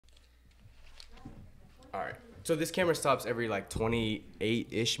All right. So this camera stops every like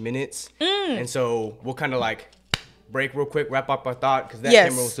 28-ish minutes. And so we'll kind of like break real quick, wrap up our thought, because that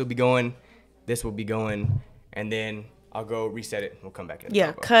camera will still be going. This will be going. And then I'll go reset it. We'll come back in.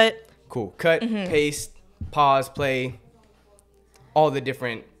 Yeah, cut. Cool. Cut, paste, pause, play. All the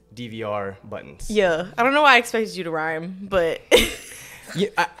different DVR buttons. Yeah. I don't know why I expected you to rhyme, but... Yeah,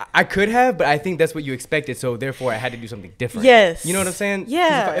 I could have, but I think that's what you expected, so therefore I had to do something different. Yes. You know what I'm saying?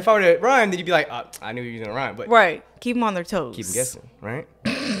 Yeah. If I were to rhyme, then you'd be like, I knew you were going to rhyme. But right. Keep them on their toes. keep them guessing, right?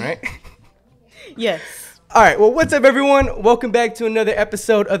 Right? Yes. All right. Well, what's up, everyone? Welcome back to another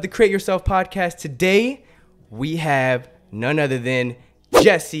episode of the Create Yourself podcast. Today, we have none other than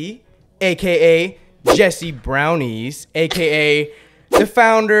Jessie, a.k.a. Jessie Brownies, a.k.a. the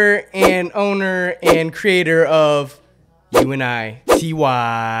founder and owner and creator of U.N.I.T.Y.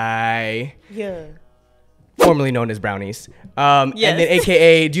 Yeah. Formerly known as Brownies. And then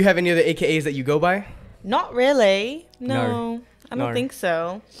a.k.a. Do you have any other a.k.a.s that you go by? Not really. No. I don't think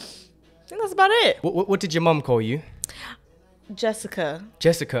so. I think that's about it. What did your mom call you? Jessica.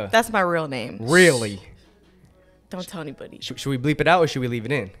 Jessica. That's my real name. Really? Don't tell anybody. Should we bleep it out or should we leave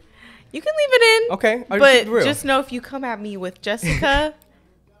it in? You can leave it in. Okay. But just know if you come at me with Jessica,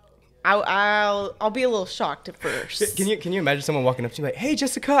 I'll be a little shocked at first. Can you imagine someone walking up to you like, "Hey,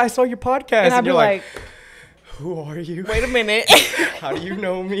 Jessica, I saw your podcast," and I'd be like, "Who are you? Wait a minute. How do you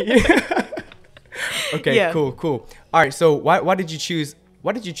know me?" Okay, yeah. Cool. All right, so why did you choose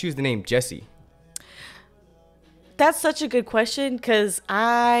the name Jessie? That's such a good question because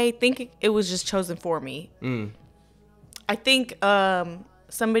I think it was just chosen for me. I think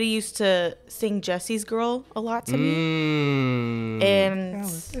somebody used to sing Jessie's Girl a lot to me. And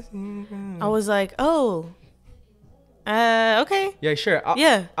I was like, oh, okay. Yeah, sure.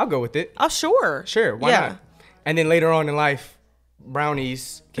 I'll go with it. Oh, sure. Sure, why not? And then later on in life,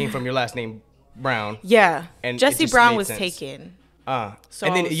 Brownies came from your last name, Brown. Yeah. And Jessie Brown was taken. So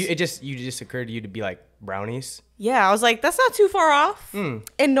and then you just occurred to you to be like, Brownies? Yeah, I was like, that's not too far off. And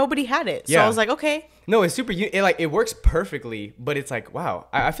nobody had it. So I was like, okay. No, it's super. It works perfectly, but it's like, wow.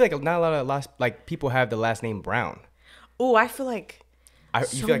 I feel like not a lot of people have the last name Brown. Oh, I feel like you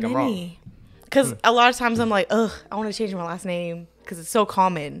feel like I'm wrong. Because a lot of times I'm like, ugh, I want to change my last name because it's so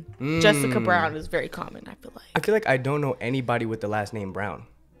common. Jessica Brown is very common, I feel like. I feel like I don't know anybody with the last name Brown.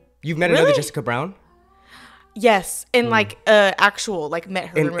 You've met another Jessica Brown? Yes, and met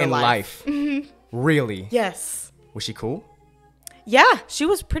her in real life. Really? Yes. Was she cool? Yeah, she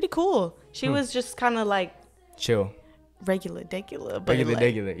was pretty cool. She was just kind of like chill, regular,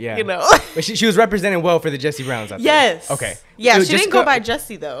 yeah. You know, but she was representing well for the Jessie Browns out there. Yes. Okay. Yeah, she didn't go by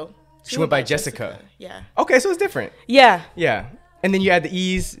Jessie though. She went by Jessica. Yeah. Okay, so it's different. Yeah. Yeah, and then you add the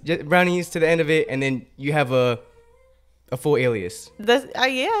E's, Brownies to the end of it, and then you have a full alias. That's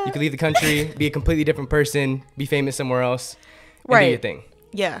yeah. You can leave the country, be a completely different person, be famous somewhere else, and do your thing.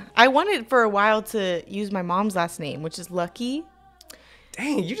 Yeah, I wanted for a while to use my mom's last name, which is Lucky.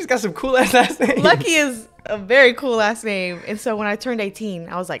 Dang, you just got some cool ass last name. Lucky is a very cool last name. And so when I turned 18,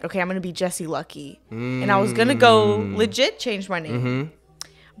 I was like, okay, I'm going to be Jessie Lucky. And I was going to go legit change my name.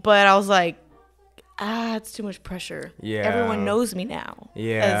 But I was like, it's too much pressure. Yeah. Everyone knows me now.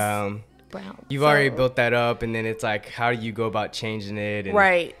 Yeah. Brown. You've already built that up, and then it's like, how do you go about changing it? And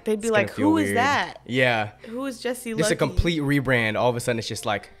right. They'd be like, who is that? Yeah. Who is Jessie Lucky? Just a complete rebrand. All of a sudden, it's just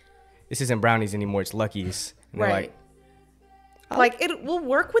like, this isn't Brownies anymore. It's Luckies. And they're like, it will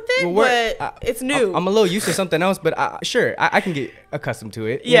work with it, but it's new. I'm a little used to something else, but sure, I can get accustomed to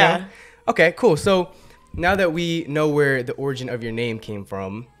it. Yeah. You know? Okay, cool. So now that we know where the origin of your name came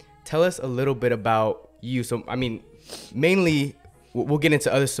from, tell us a little bit about you. So, I mean, mainly, we'll get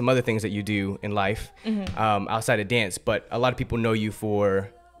into some other things that you do in life outside of dance, but a lot of people know you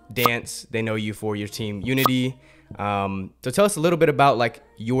for dance. They know you for your team U.N.I.T.Y. So tell us a little bit about like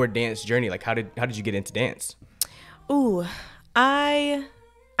your dance journey. Like how did you get into dance? Ooh, I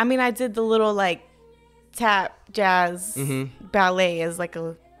mean, I did the little like tap jazz ballet as like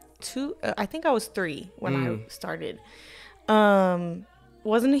I think I was 3 when I started.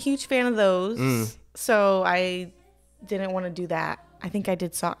 Wasn't a huge fan of those. So I didn't want to do that. I think I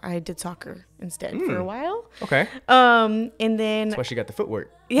did soccer instead for a while. Okay. And then that's why she got the footwork.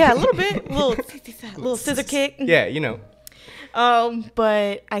 Yeah, a little bit. little scissor kick. Yeah, you know.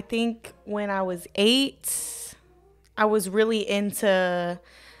 But I think when I was 8, I was really into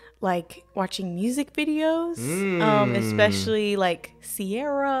like watching music videos, especially like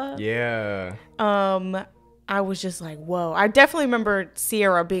Sierra. Yeah. I was just like, whoa. I definitely remember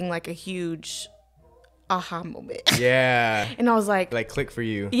Sierra being like a huge aha moment. Yeah. And I was like click for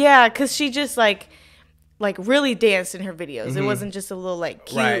you. Yeah, because she just like really danced in her videos. It wasn't just a little like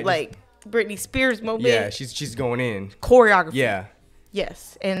cute like Britney Spears moment. Yeah, she's going in. Choreography. Yeah.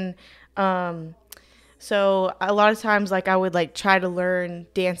 Yes. And so a lot of times, like, I would like try to learn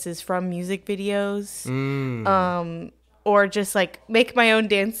dances from music videos, or just like make my own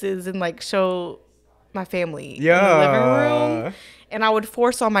dances and like show my family in the living room. And I would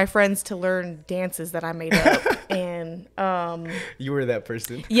force all my friends to learn dances that I made up. And you were that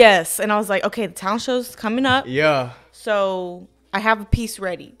person. yes. And I was like, okay, the talent show's coming up. Yeah. So I have a piece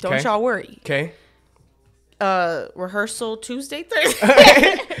ready. Don't y'all worry. Okay. Rehearsal Tuesday,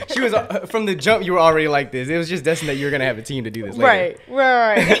 Thursday. She was from the jump. You were already like this. It was just destined that you're gonna have a team to do this later.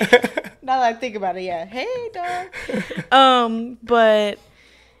 Right. Now that I think about it, yeah. Hey, dog. But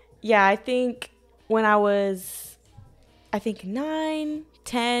yeah, I think when I was, 9,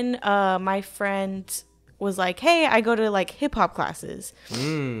 10, my friend was like, "Hey, I go to like hip hop classes.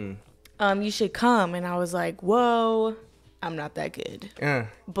 You should come." And I was like, "Whoa, I'm not that good."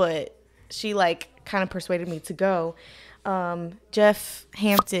 But she like kind of persuaded me to go. Jeff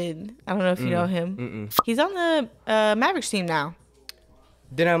Hampton, I don't know if you know him. He's on the Mavericks team now.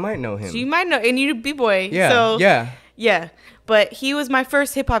 Then I might know him. So you might know, and you B-boy. Yeah, so, yeah. But he was my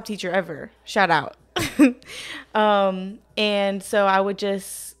first hip hop teacher ever. Shout out. And so I would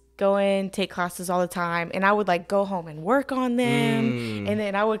just go in, take classes all the time, and I would like go home and work on them. And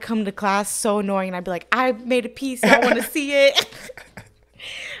then I would come to class so annoying, and I'd be like, I made a piece, I want to see it.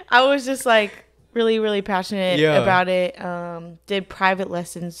 I was just like really, really passionate about it. Did private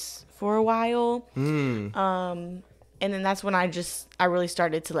lessons for a while. And then that's when I really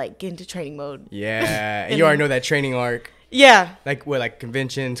started to like get into training mode. Yeah. And you already know that training arc. Yeah. Like what, like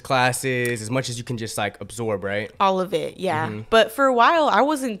conventions, classes, as much as you can just like absorb, right? All of it, yeah. But for a while, I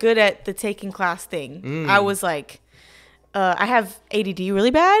wasn't good at the taking class thing. I was like, I have ADD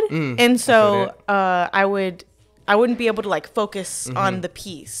really bad. And so I wouldn't be able to like focus on the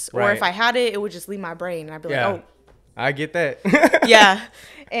piece. Or if I had it, it would just leave my brain. And I'd be like, oh. I get that. Yeah.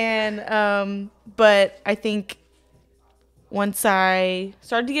 And, but I think once I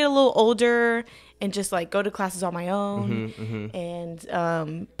started to get a little older and just like go to classes on my own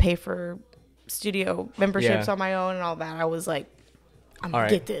and pay for studio memberships on my own and all that, I was like, I'm gonna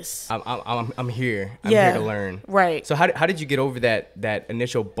get this. I'm here. I'm here to learn. Right. So how did you get over that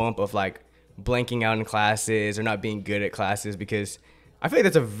initial bump of like blanking out in classes or not being good at classes? Because I feel like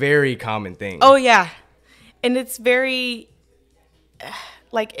that's a very common thing. Oh yeah. And it's very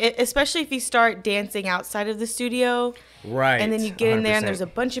like, especially if you start dancing outside of the studio. Right. And then you get 100%. In there and there's a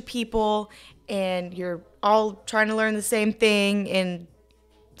bunch of people and you're all trying to learn the same thing in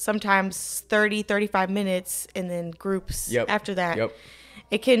sometimes 30, 35 minutes and then groups after that. Yep.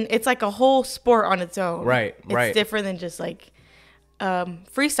 It's like a whole sport on its own. Right. It's different than just like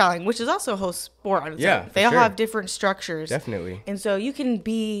freestyling, which is also a whole sport on its own. They all have different structures. Definitely. And so you can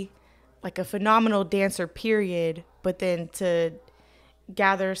be like a phenomenal dancer, period, but then to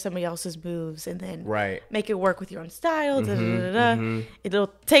gather somebody else's moves and then make it work with your own style.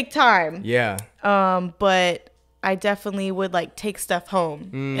 It'll take time. Yeah. But I definitely would like take stuff home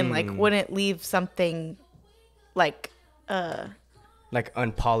and like wouldn't leave something like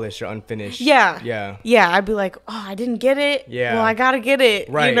unpolished or unfinished. Yeah. I'd be like, oh, I didn't get it. Yeah. Well, I gotta get it.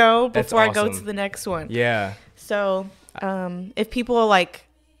 Right. You know, before I go to the next one. Yeah. So, if people like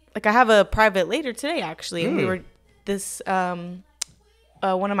I have a private later today actually, and we were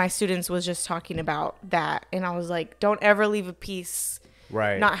one of my students was just talking about that, and I was like, don't ever leave a piece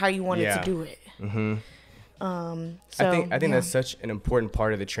not how you wanted to do it. So I think that's such an important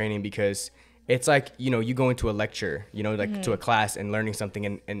part of the training, because it's like, you go into a lecture, like to a class and learning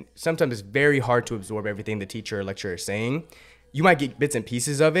something, and sometimes it's very hard to absorb everything the teacher or lecturer is saying. You might get bits and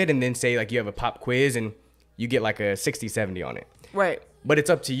pieces of it, and then say like you have a pop quiz and you get like a 60, 70 on it. Right. But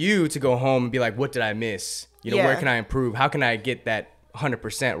it's up to you to go home and be like, what did I miss? Where can I improve? How can I get that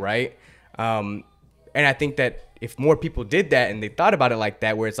 100%, right? And I think that if more people did that and they thought about it like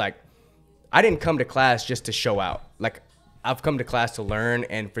that, where it's like, I didn't come to class just to show out. Like, I've come to class to learn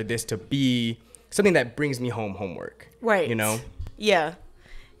and for this to be something that brings me home homework. Right. Yeah.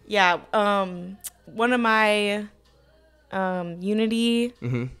 One of my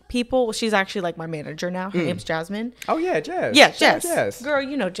U.N.I.T.Y people, she's actually like my manager now. Her name's Jasmine. Oh yeah, Jazz. Yeah, Jazz. Girl,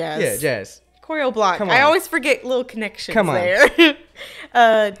 you know Jazz. Yeah, Jazz. Choreo block. I always forget little connections there.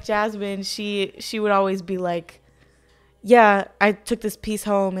 Jasmine, she would always be like, yeah, I took this piece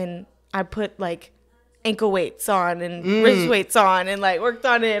home and I put like ankle weights on and wrist weights on and like worked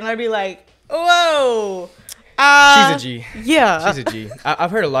on it, and I'd be like, whoa. She's a G. Yeah. She's a G.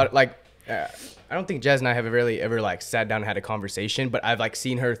 I've heard a lot, like, I don't think Jazz and I have really ever like sat down and had a conversation, but I've like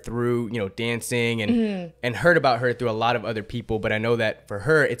seen her through, dancing and heard about her through a lot of other people. But I know that for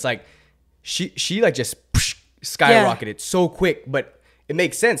her, it's like she like just skyrocketed so quick, but it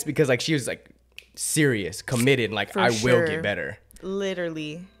makes sense because like she was like serious, committed, like I will get better.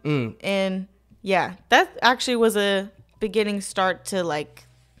 Literally. And yeah, that actually was a beginning start to like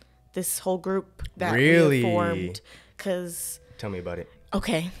this whole group that we formed. Cause tell me about it.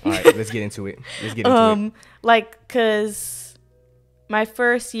 Okay. All right, let's get into it. Like, cause my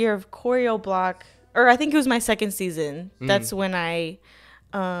first year of choreo block, or I think it was my second season. That's when I,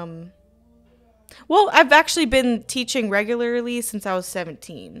 well, I've actually been teaching regularly since I was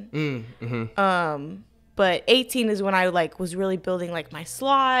 17. But 18 is when I like was really building like my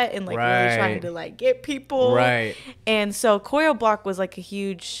slot and like really trying to like get people. Right. And so choreo block was like a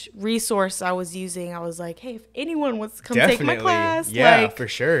huge resource I was using. I was like, hey, if anyone wants to come take my class, like, for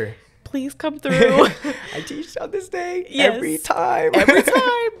sure, please come through. I teach on this day every time. Every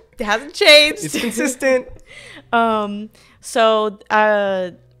time. It hasn't changed. It's consistent. So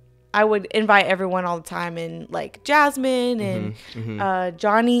I would invite everyone all the time, and like Jasmine and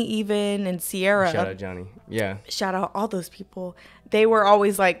Johnny even, and Sierra. Shout out Johnny. Yeah. Shout out all those people. They were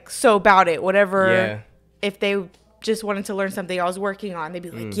always like so about it. Whatever. Yeah. If they just wanted to learn something I was working on, they'd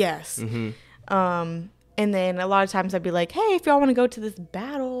be like, yes. And then a lot of times I'd be like, hey, if y'all want to go to this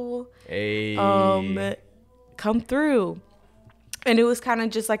battle, come through. And it was kind of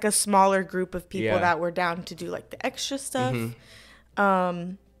just like a smaller group of people that were down to do like the extra stuff.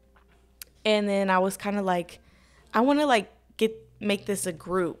 And then I was kind of like, I want to like make this a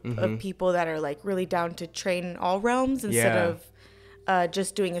group of people that are like really down to train in all realms instead of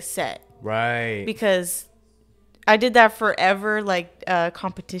just doing a set. Right. Because I did that forever, like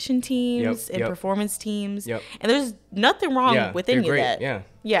competition teams and performance teams. And there's nothing wrong with any of that.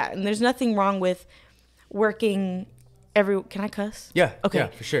 Yeah. And there's nothing wrong with working can I cuss? Yeah. Okay. Yeah,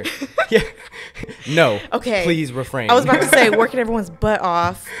 for sure. Yeah. No. Okay. Please refrain. I was about to say working everyone's butt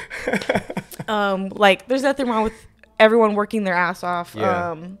off. Like there's nothing wrong with everyone working their ass off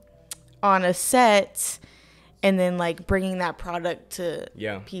on a set and then like bringing that product to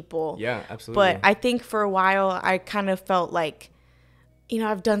people. Yeah, absolutely. But I think for a while I kind of felt like,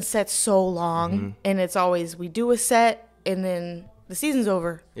 I've done sets so long and it's always we do a set and then the season's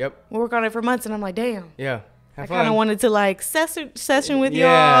over. Yep. We work on it for months and I'm like, damn. Yeah. I kind of wanted to like session with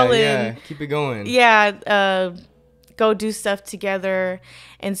y'all and keep it going. Yeah, go do stuff together.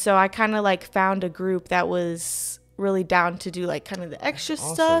 And so I kind of like found a group that was really down to do like kind of the extra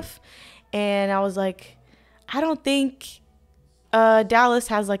stuff. And I was like, I don't think Dallas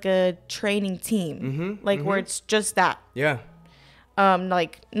has like a training team where it's just that. Yeah.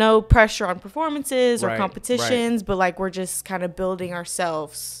 Like no pressure on performances or competitions, but like we're just kind of building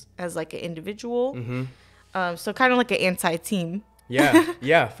ourselves as like an individual. So kind of like an anti-team.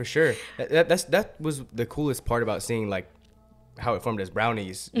 Yeah, for sure. That was the coolest part about seeing like how it formed as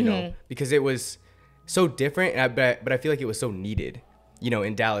Brownies, you know, because it was so different. But I feel like it was so needed,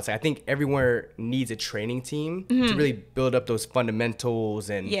 in Dallas. I think everywhere needs a training team to really build up those fundamentals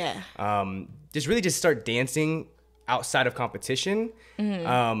and just start dancing outside of competition.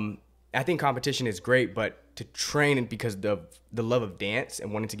 I think competition is great, but to train because of the love of dance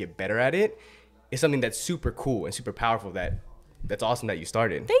and wanting to get better at it is something that's super cool and super powerful. That's awesome that you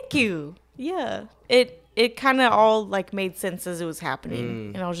started. Thank you. Yeah. It kind of all like made sense as it was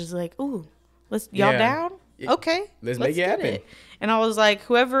happening. And I was just like, ooh, y'all down? Okay. Let's make it happen. And I was like,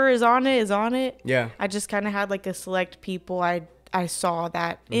 whoever is on it is on it. Yeah. I just kind of had like a select people I saw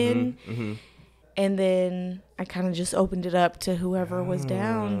that in. And then I kind of just opened it up to whoever was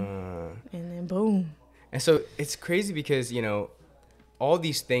down. And then boom. And so it's crazy because, all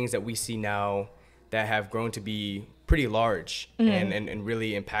these things that we see now that have grown to be pretty large and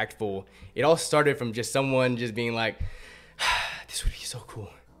really impactful, it all started from just someone just being like, this would be so cool.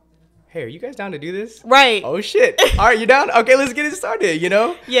 Hey, are you guys down to do this? Right. Oh, shit. All right, you down? Okay, let's get it started,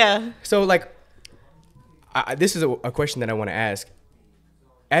 Yeah. So, like, this is a question that I want to ask.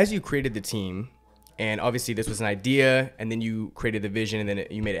 As you created the team, and obviously this was an idea, and then you created the vision, and then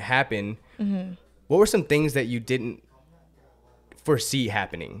you made it happen, what were some things that you didn't foresee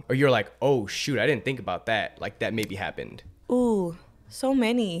happening, or you're like, oh shoot, I didn't think about that, like that maybe happened? Ooh, so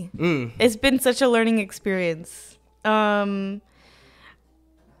many. It's been such a learning experience.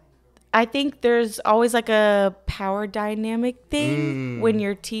 I think there's always like a power dynamic thing when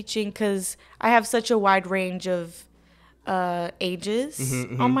you're teaching, because I have such a wide range of ages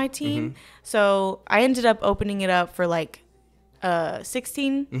on my team. So I ended up opening it up for like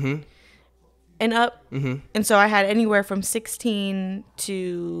 16 and up. And so I had anywhere from 16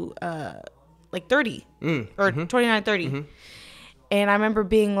 to like 30 or 29, 30. And I remember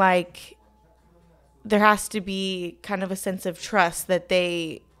being like, there has to be kind of a sense of trust that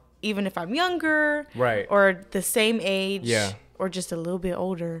they even if I'm younger, right, or the same age, yeah, or just a little bit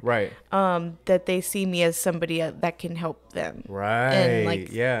older, right, that they see me as somebody that can help them. right, And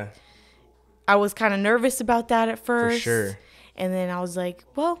like, yeah, I was kind of nervous about that at first. for sure. And then I was like,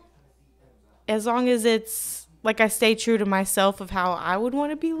 well, as long as it's like I stay true to myself of how I would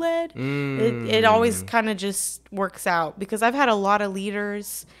want to be led, it always kind of just works out, because I've had a lot of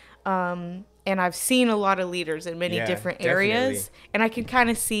leaders, and I've seen a lot of leaders in many different areas, and I can kind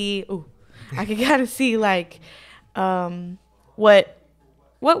of see, like, what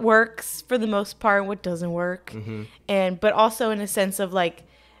works for the most part and what doesn't work. But also in a sense of like,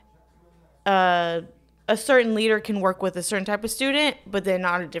 a certain leader can work with a certain type of student, but then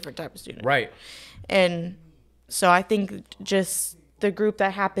not a different type of student. Right. And so I think just the group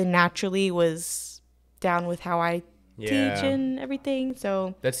that happened naturally was down with how I teach and everything.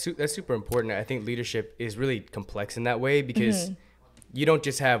 So that's super important. I think leadership is really complex in that way, because you don't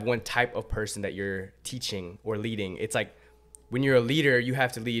just have one type of person that you're teaching or leading. It's like when you're a leader, you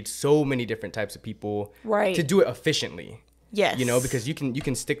have to lead so many different types of people to do it efficiently. Yes. You know, because you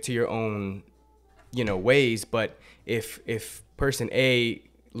can stick to your own, you know, ways, but if person A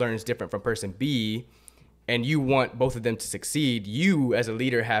learns different from person B and you want both of them to succeed, you as a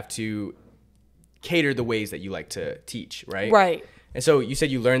leader have to cater the ways that you like to teach, right? Right. And so you said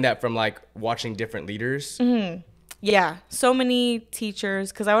you learned that from like watching different leaders. Yeah, so many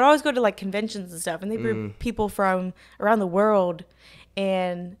teachers, because I would always go to like conventions and stuff, and they'd be people from around the world,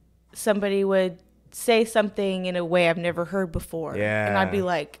 and somebody would say something in a way I've never heard before. Yeah. And I'd be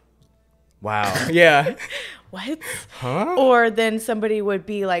like, wow. Yeah. what? Huh? Or then somebody would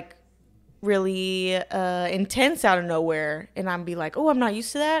be like really intense out of nowhere, and I'd be like, oh, I'm not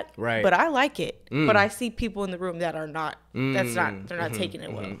used to that. Right. But I like it. But I see people in the room that are not, they're not taking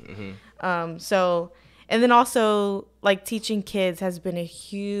it well. So, and then also like teaching kids has been a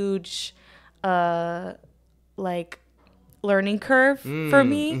huge like learning curve for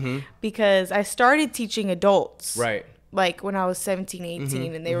me, because I started teaching adults. Right. Like when I was 17,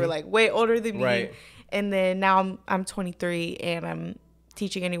 18, and they were like way older than me. Right. And then now I'm 23, and I'm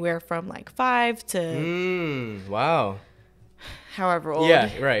teaching anywhere from like 5 to wow. however old.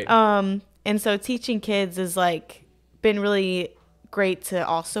 Yeah, right. And so teaching kids is like been really great to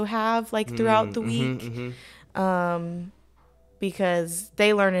also have like throughout the week. Because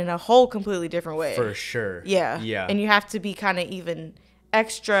they learn in a whole completely different way. For sure. Yeah. Yeah. And you have to be kind of even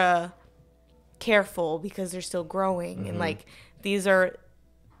extra careful because they're still growing. And like, these are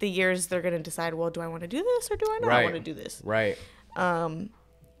the years they're going to decide, well, do I want to do this or do I not want to do this? Right. And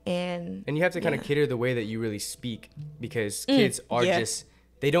you have to kind of cater the way that you really speak, because kids are just,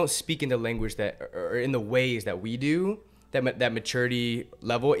 they don't speak in the language that, or in the ways that we do, that maturity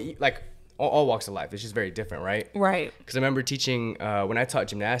level, like all walks of life. It's just very different, right? Right. Because I remember teaching, when I taught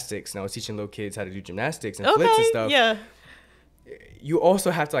gymnastics, and I was teaching little kids how to do gymnastics and flips and stuff. Yeah. You also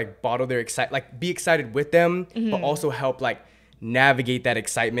have to like bottle their like be excited with them, but also help like navigate that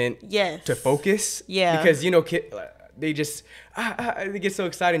excitement to focus. Yeah. Because, you know, they just, they get so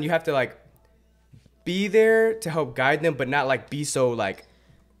excited, and you have to like be there to help guide them, but not like be so like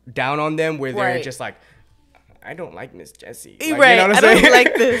down on them where they're just like, I don't like Miss Jessie. Like, right. You know what I'm I saying? don't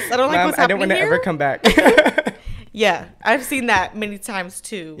like this. I don't like what's happening I don't want to here. ever come back. Yeah. I've seen that many times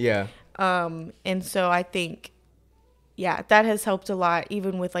too. Yeah. And so I think, that has helped a lot,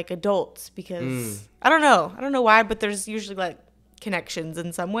 even with like adults, because I don't know why, but there's usually like connections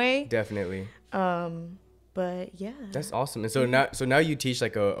in some way. Definitely. But yeah. That's awesome. And so now you teach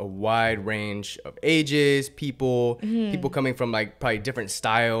like a wide range of ages, people coming from like probably different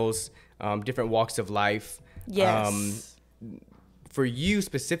styles, different walks of life. Yes. For you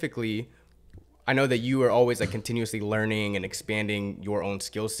specifically, I know that you are always like continuously learning and expanding your own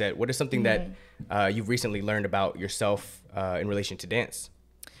skill set. What is something that you've recently learned about yourself in relation to dance?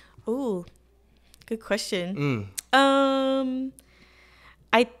 Ooh, good question. I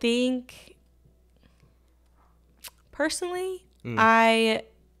think personally, I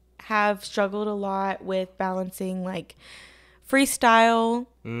have struggled a lot with balancing like freestyle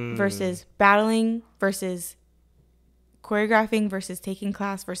versus battling versus choreographing versus taking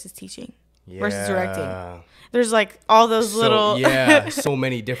class versus teaching versus directing. There's like all those little so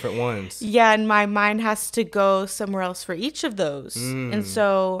many different ones. And my mind has to go somewhere else for each of those. And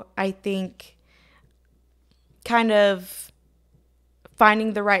so I think kind of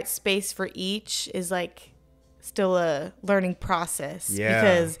finding the right space for each is like still a learning process,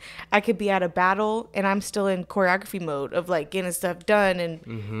 because I could be at a battle and I'm still in choreography mode of like getting stuff done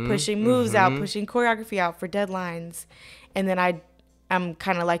and pushing moves out, pushing choreography out for deadlines. And then I I'm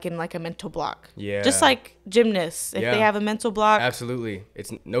kind of like in like a mental block. Yeah. Just like gymnasts, if they have a mental block. Absolutely.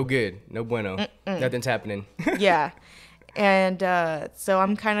 It's no good. No bueno. Nothing's happening. Yeah. And so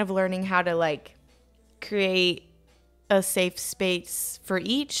I'm kind of learning how to like create a safe space for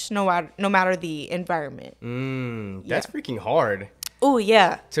each, no matter the environment. That's freaking hard. Oh,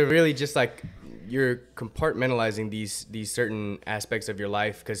 yeah. To really just like, you're compartmentalizing these certain aspects of your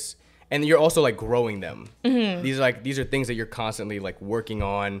life, and you're also like growing them. These are things that you're constantly like working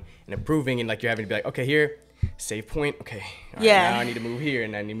on and improving, and like you're having to be like, okay, here, save point. Okay, all right, now I need to move here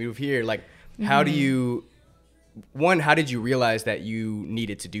and I need to move here. Like, how did you realize that you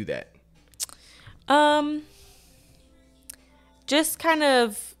needed to do that? Just kind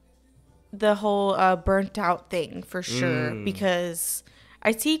of the whole burnt out thing for sure, because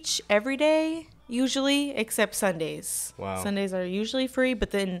I teach every day usually except Sundays. Wow. Sundays are usually free,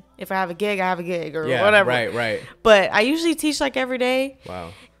 but then if I have a gig, I have a gig or whatever. Right. But I usually teach like every day.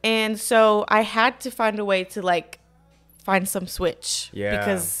 Wow. And so I had to find a way to like find some switch. Yeah.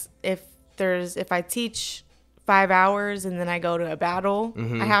 Because if I teach 5 hours and then I go to a battle,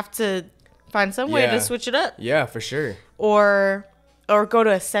 I have to find some way to switch it up. Yeah, for sure. Or go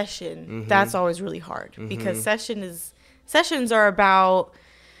to a session. That's always really hard because sessions are about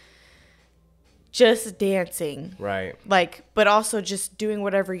just dancing. Right. Like, but also just doing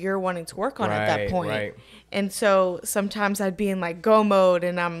whatever you're wanting to work on at that point. Right. And so sometimes I'd be in like go mode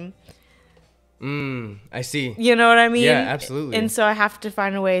and I see. You know what I mean? Yeah, absolutely. And so I have to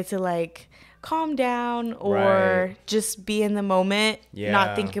find a way to like calm down or just be in the moment. Yeah.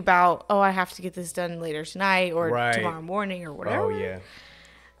 Not think about, oh, I have to get this done later tonight or tomorrow morning or whatever. Oh, yeah.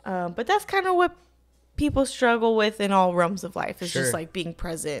 But that's kind of what people struggle with in all realms of life. It's just like being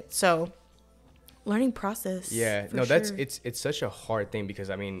present. So learning process. Yeah. No, it's such a hard thing because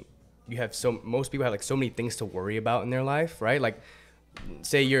I mean, most people have like so many things to worry about in their life, right? Like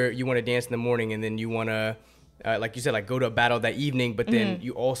say you want to dance in the morning and then you want to, like you said, like go to a battle that evening, but then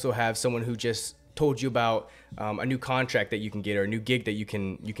you also have someone who just told you about a new contract that you can get or a new gig that you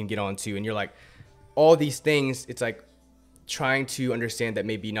can get onto. And you're like, all these things, it's like trying to understand that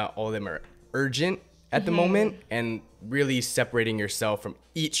maybe not all of them are urgent at the moment and really separating yourself from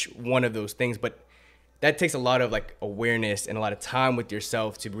each one of those things. But that takes a lot of like awareness and a lot of time with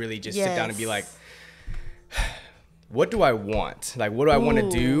yourself to really just sit down and be like, what do I want? Like, what do I want to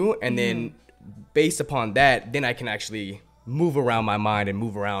do? And then based upon that, then I can actually move around my mind and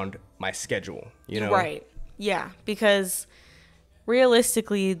move around my schedule, you know? Right. Yeah. Because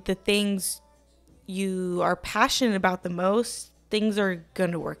realistically, the things you are passionate about the most, things are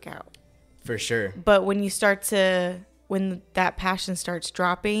going to work out. For sure. But when when that passion starts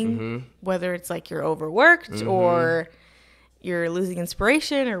dropping, whether it's like you're overworked or you're losing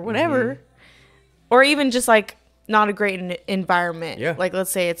inspiration or whatever, or even just like not a great environment. Yeah. Like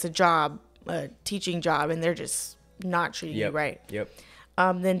let's say it's a teaching job, and they're just not treating you right. Yep.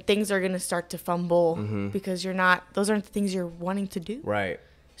 Then things are going to start to fumble because those aren't the things you're wanting to do. Right.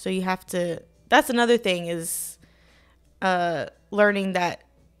 So you have to, that's another thing is learning that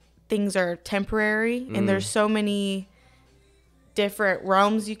things are temporary and there's so many different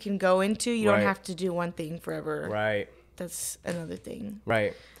realms you can go into. You don't have to do one thing forever. Right. That's another thing.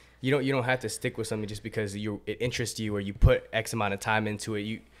 Right. You don't have to stick with something just because it interests you or you put X amount of time into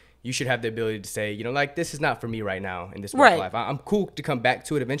it. You should have the ability to say, like, this is not for me right now in this work life. I'm cool to come back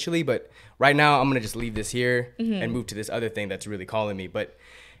to it eventually, but right now I'm going to just leave this here and move to this other thing that's really calling me. But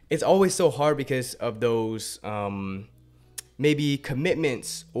it's always so hard because of those maybe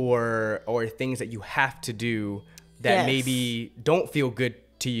commitments or things that you have to do that maybe don't feel good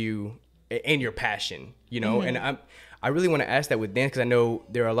to you and your passion, And I really want to ask that with dance because I know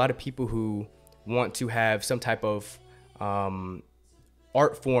there are a lot of people who want to have some type of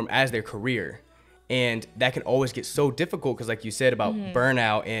art form as their career, and that can always get so difficult because, like you said about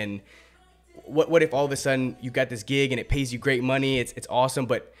burnout, and what if all of a sudden you got this gig and it pays you great money, it's awesome,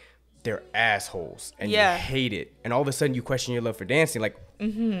 but they're assholes and you hate it, and all of a sudden you question your love for dancing. Like,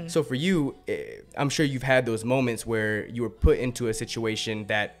 so for you, I'm sure you've had those moments where you were put into a situation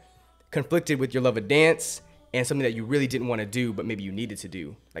that conflicted with your love of dance and something that you really didn't want to do, but maybe you needed to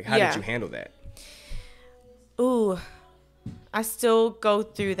do. Like, how did you handle that? Ooh, I still go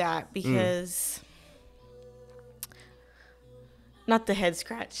through that because not the head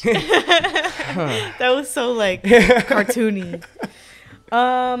scratch. That was so like cartoony.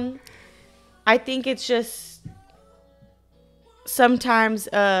 I think it's just sometimes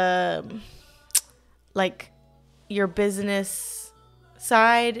like your business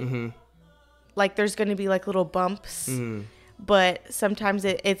side, like there's going to be like little bumps, but sometimes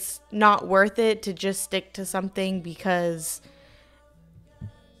it's not worth it to just stick to something because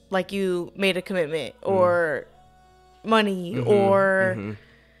like you made a commitment or money or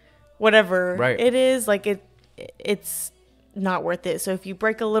whatever it is, like it's not worth it. So if you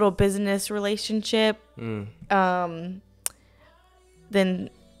break a little business relationship, then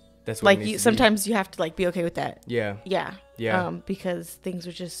that's what like you sometimes you have to like be okay with that. Yeah. Because things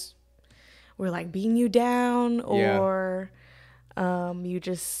were like beating you down, or you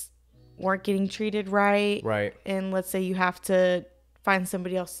just weren't getting treated right. And let's say you have to find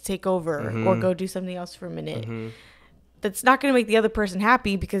somebody else to take over or go do something else for a minute. That's not going to make the other person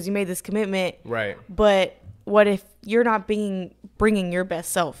happy because you made this commitment. But what if you're not bringing your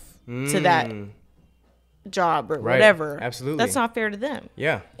best self to that job or whatever? Absolutely. That's not fair to them.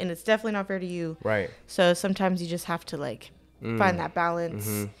 Yeah. And it's definitely not fair to you. Right. So sometimes you just have to like find that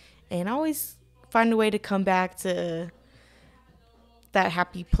balance and always find a way to come back to that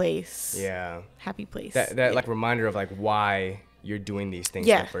happy place. Yeah. Happy place. That like reminder of like why you're doing these things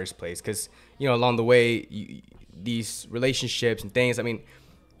in the first place. Because, you know, along the way, these relationships and things, I mean,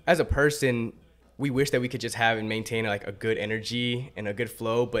 as a person, we wish that we could just have and maintain like a good energy and a good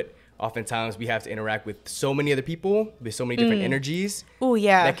flow. But oftentimes we have to interact with so many other people with so many different energies. Oh,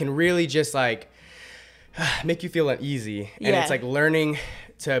 yeah. That can really just like make you feel uneasy. And it's like learning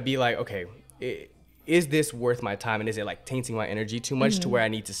to be like, okay, is this worth my time? And is it like tainting my energy too much to where I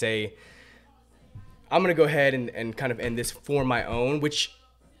need to say, I'm going to go ahead and kind of end this for my own, which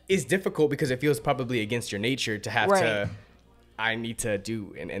is difficult because it feels probably against your nature to have to, I need to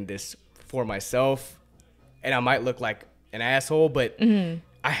do and end this for myself. And I might look like an asshole, but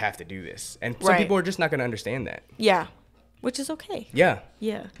I have to do this. And some people are just not going to understand that. Yeah. Which is okay. Yeah.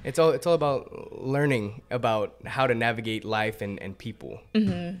 Yeah. It's all about learning about how to navigate life and people.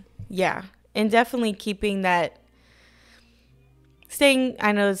 Yeah. And definitely keeping that,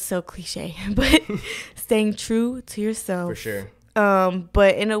 I know it's so cliche, but staying true to yourself. For sure.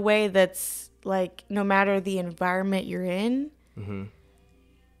 But in a way that's like, no matter the environment you're in,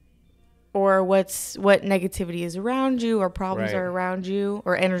 or what negativity is around you, or problems are around you,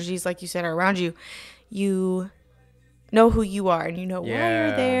 or energies, like you said, are around you, you know who you are and you know why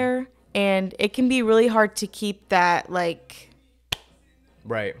you're there. And it can be really hard to keep that like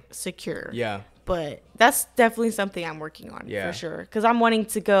secure. Yeah. But that's definitely something I'm working on for sure. Because I'm wanting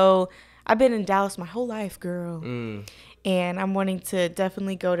to go. I've been in Dallas my whole life, girl. And I'm wanting to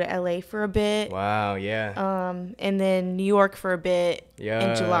definitely go to LA for a bit. Wow, yeah. And then New York for a bit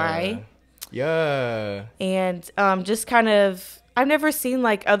in July. Yeah. And just kind of, I've never seen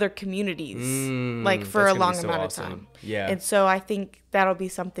like other communities like for a long amount of time. Yeah. And so I think that'll be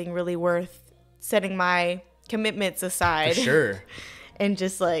something really worth setting my commitments aside. For sure. And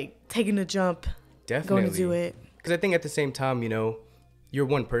just like taking a jump. Definitely. Going to do it. Because I think at the same time, you know, you're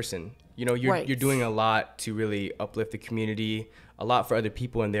one person. You know, you're doing a lot to really uplift the community, a lot for other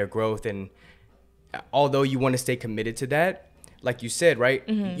people and their growth. And although you want to stay committed to that, like you said, right,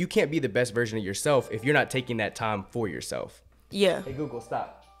 you can't be the best version of yourself if you're not taking that time for yourself. Yeah. Hey, Google,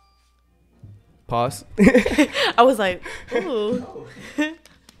 stop. Pause. I was like, ooh.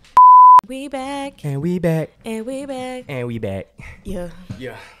 We back. And we back. And we back. And we back. Yeah.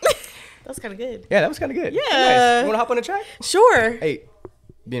 Yeah. That was kind of good. Yeah, that was kind of good. Yeah. Nice. You want to hop on the track? Sure. Hey,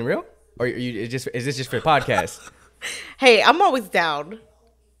 being real? Or is this just for the podcast? Hey, I'm always down.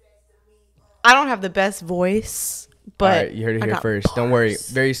 I don't have the best voice, but all right, you heard it here first. Bars. Don't worry.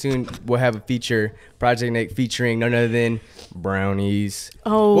 Very soon we'll have a feature, Project Nick featuring none other than Brownies.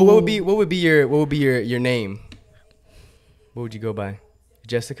 Oh. What would be your name? What would you go by?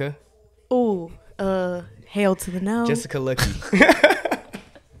 Jessica? Ooh, hail to the no. Jessica Lucky.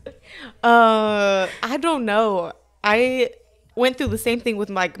 I don't know. I went through the same thing with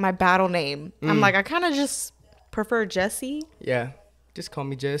my battle name. I'm like, I kind of just prefer Jessie. Yeah. Just call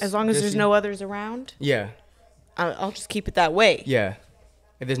me Jess. As long as there's no others around. Yeah. I'll just keep it that way. Yeah.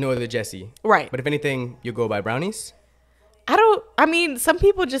 If there's no other Jessie. Right. But if anything, you'll go by Brownies? I mean, some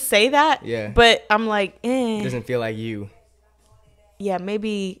people just say that. Yeah. But I'm like, It doesn't feel like you. Yeah,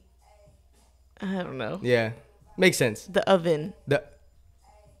 maybe. I don't know. Yeah. Makes sense. The oven.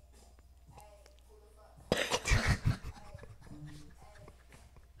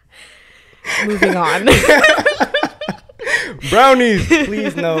 Moving on. Brownies,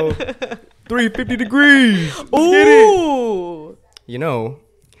 please no. 350 degrees. Let's get it. You know.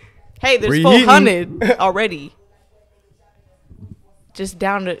 Hey, there's 400 already. Just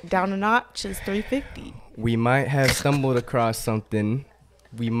down a notch is 350. We might have stumbled across something.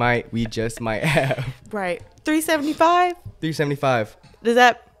 We just might have. Right. 375? 375. Does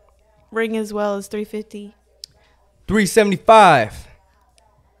that ring as well as 350? 375.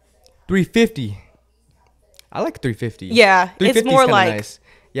 350. I like 350. Yeah, it's more like nice.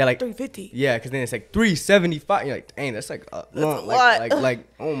 Yeah, like 350. Yeah, because then it's like 375. You're like, dang, that's like a lot. Like,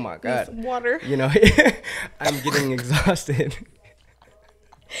 oh my Need god. some water. You know, I'm getting exhausted.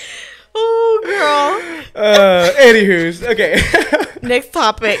 Oh, girl. Anywho's, okay. Next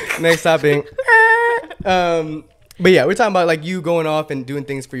topic. Next topic. But yeah, we're talking about like you going off and doing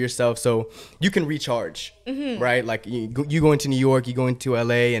things for yourself so you can recharge, right? Like you going to New York, you going to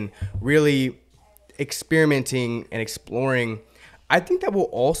LA, and really experimenting and exploring. I think that will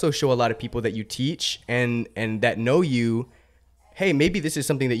also show a lot of people that you teach and that know you, hey, maybe this is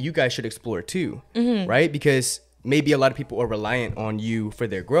something that you guys should explore too, right? Because maybe a lot of people are reliant on you for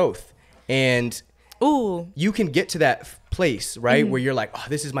their growth, and you can get to that place, right, where you're like, oh,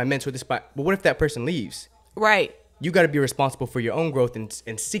 this is my mentor, but what if that person leaves? Right. You got to be responsible for your own growth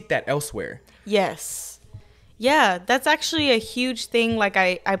and seek that elsewhere. Yes. Yeah, that's actually a huge thing like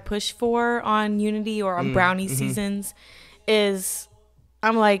I push for on Unity or on Brownie seasons is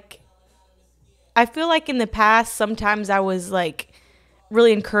I'm like, I feel like in the past, sometimes I was like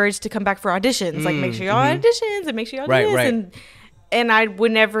really encouraged to come back for auditions. Like, make sure y'all auditions and make sure y'all do this. Right. And I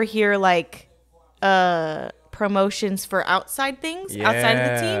would never hear like promotions for outside things outside of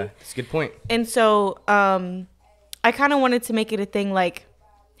the team. That's a good point. And so I kind of wanted to make it a thing like,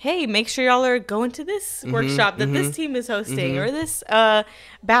 hey, make sure y'all are going to this workshop that this team is hosting or this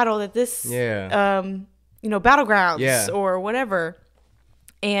battle that this, battlegrounds or whatever.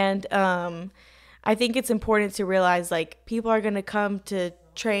 And I think it's important to realize like people are going to come to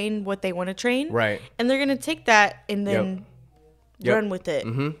train what they want to train. Right. And they're going to take that and then run with it.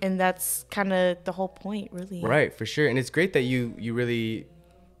 And that's kind of the whole point, really. Right, for sure. And it's great that you really,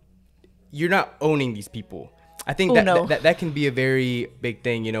 you're not owning these people. I think that can be a very big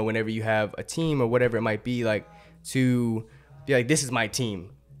thing, you know, whenever you have a team or whatever it might be, like to be like, this is my team.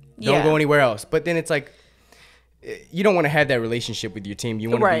 Don't go anywhere else. But then it's like, you don't want to have that relationship with your team.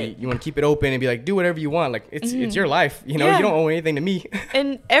 You want to you want to keep it open and be like, do whatever you want. Like it's your life, you know. You don't owe anything to me.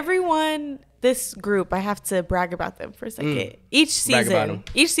 And everyone, this group, I have to brag about them for a second. Each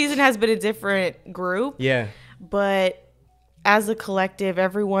season has been a different group. Yeah. But as a collective,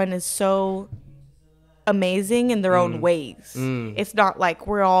 everyone is so amazing in their own ways. It's not like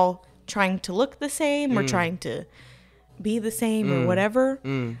we're all trying to look the same or trying to be the same or whatever.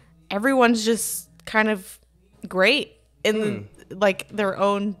 Everyone's just kind of great in like their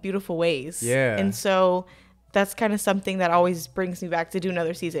own beautiful ways. Yeah. And so that's kind of something that always brings me back to do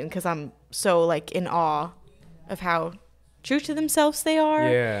another season because I'm so like in awe of how true to themselves they are.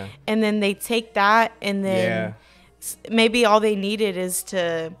 Yeah. And then they take that and then maybe all they needed is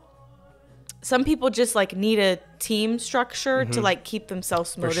to, some people just like need a team structure to like keep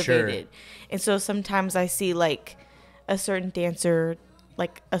themselves motivated. And so sometimes I see like a certain dancer,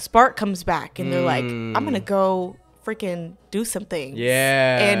 like a spark comes back and they're like, I'm going to go freaking do something.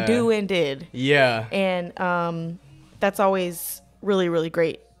 Yeah. And do and did. Yeah. And that's always really, really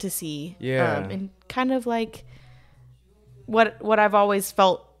great to see. Yeah. And kind of like what I've always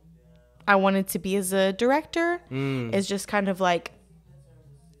felt I wanted to be as a director is just kind of like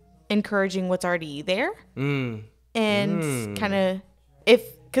encouraging what's already there. And kind of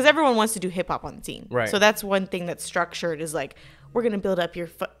because everyone wants to do hip hop on the team. Right. So that's one thing that's structured is like, we're going to build up your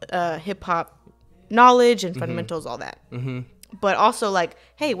hip hop knowledge and fundamentals, all that. But also like,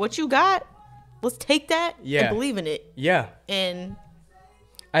 hey, what you got? Let's take that and believe in it. Yeah. And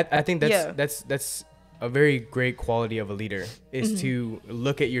I think that's a very great quality of a leader is to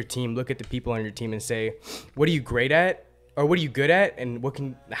look at your team, look at the people on your team and say, what are you great at? Or what are you good at? And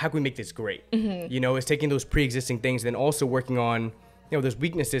how can we make this great? You know, it's taking those pre-existing things and then also working on, you know, those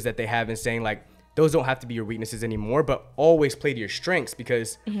weaknesses that they have and saying like, those don't have to be your weaknesses anymore, but always play to your strengths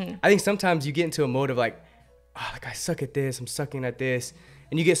because I think sometimes you get into a mode of like, oh, like I suck at this, I'm sucking at this.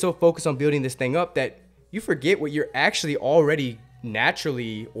 And you get so focused on building this thing up that you forget what you're actually already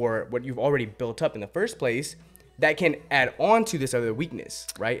naturally or what you've already built up in the first place that can add on to this other weakness,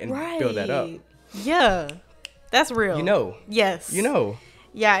 right? And build that up. Yeah, that's real. You know. Yes. You know.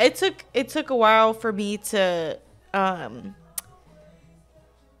 Yeah, it took a while for me to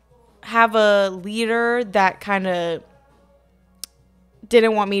have a leader that kind of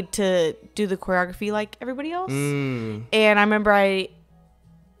didn't want me to do the choreography like everybody else. And I remember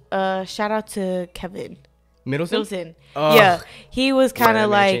shout out to Kevin Middleton. Yeah, he was kind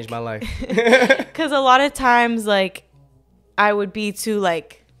of like changed my life. Because a lot of times like I would be too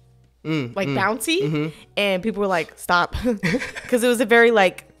like bouncy and people were like stop because it was a very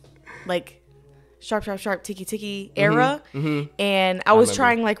like sharp, ticky era. And I was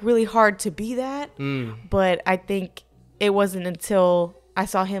trying like really hard to be that. But I think it wasn't until I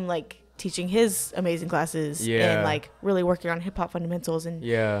saw him like teaching his amazing classes Yeah. and like really working on hip hop fundamentals, and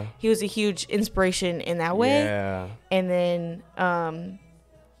Yeah. he was a huge inspiration in that way. Yeah. And then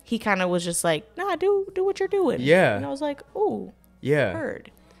he kind of was just like, nah, do what you're doing. Yeah. And I was like, oh, Yeah. heard.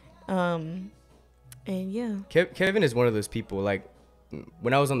 And yeah. Kevin is one of those people, like,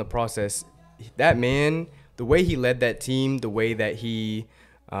 when I was on the process, that man, the way he led that team, the way that he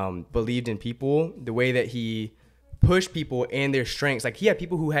believed in people, the way that he pushed people and their strengths. Like, he had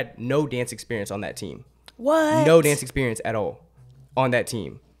people who had no dance experience on that team. What? No dance experience at all on that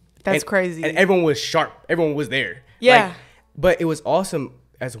team. That's crazy. And everyone was sharp. Everyone was there. Yeah. Like, but it was awesome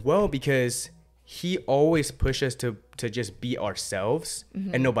as well because he always pushed us to just be ourselves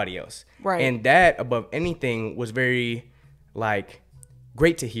and nobody else. Right. And that, above anything, was very, like,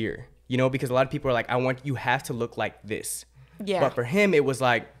 great to hear. You know, because a lot of people are like, you have to look like this. Yeah. But for him, it was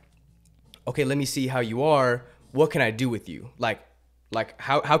like, okay, let me see how you are. What can I do with you? Like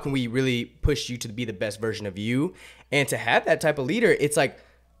how can we really push you to be the best version of you? And to have that type of leader, it's like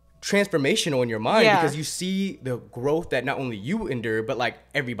transformational in your mind because you see the growth that not only you endure, but like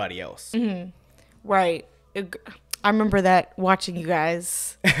everybody else. Mm-hmm. Right. I remember that watching you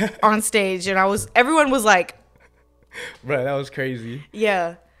guys on stage, and everyone was like, Bro, that was crazy.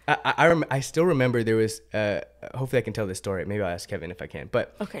 Yeah. I still remember there was, hopefully I can tell this story. Maybe I'll ask Kevin if I can.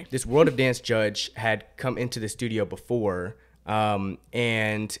 But okay. This World of Dance judge had come into the studio before,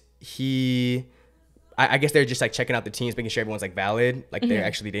 and I guess they're just like checking out the teams, making sure everyone's like valid, like they're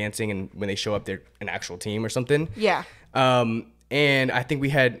actually dancing, and when they show up, they're an actual team or something. Yeah. And I think we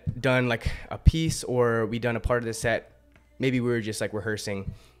had done like a piece, or we done a part of the set. Maybe we were just like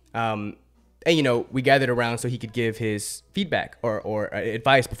rehearsing. And, you know, we gathered around so he could give his feedback or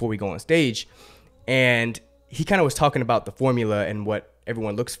advice before we go on stage. And he kind of was talking about the formula and what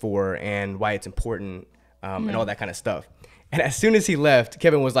everyone looks for and why it's important, and all that kind of stuff. And as soon as he left,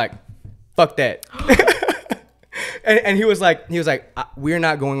 Kevin was like, fuck that. and he was like, we're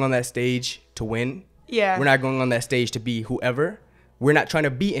not going on that stage to win. Yeah. We're not going on that stage to be whoever. We're not trying to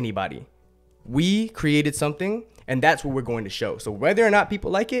be anybody. We created something, and that's what we're going to show. So whether or not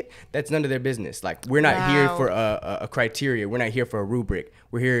people like it, that's none of their business. Like, we're not here for a criteria. We're not here for a rubric.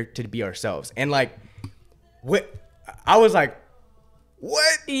 We're here to be ourselves. And like, what? I was like,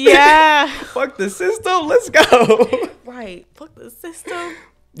 what? Yeah. Fuck the system. Let's go. Right. Fuck the system. Let's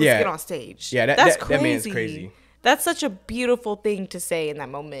Yeah. get on stage. Yeah, that's crazy. that man's crazy. That's such a beautiful thing to say in that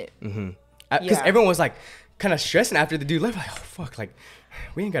moment. Because everyone was like kind of stressing after the dude left. Like, oh, fuck. Like,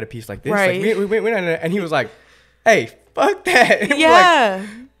 we ain't got a piece like this. Right. Like, we're not. And he was like, hey, fuck that. And Yeah. Like,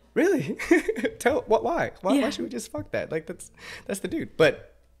 really? Why should we just fuck that? Like, that's the dude.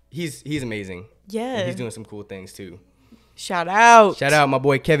 But he's amazing. Yeah. And he's doing some cool things too. Shout out My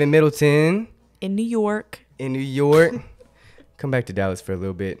boy Kevin Middleton in New York. Come back to Dallas for a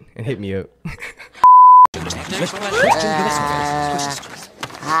little bit and hit me up.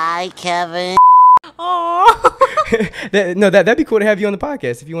 Hi, Kevin. Oh. That'd be cool to have you on the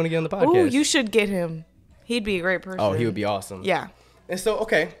podcast if you want to get on the podcast. Oh, you should get him. He'd be a great person. Oh, he would be awesome. Yeah. And so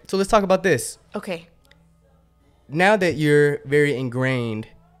let's talk about this. Okay. Now that you're very ingrained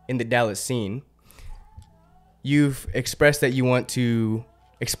in the Dallas scene, you've expressed that you want to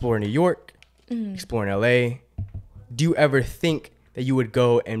explore New York, explore in LA. Do you ever think that you would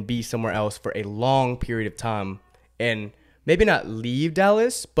go and be somewhere else for a long period of time and maybe not leave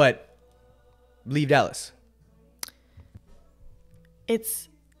Dallas, but leave Dallas? It's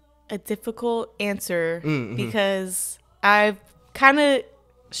a difficult answer because I've kind of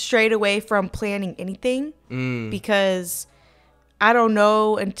strayed away from planning anything because I don't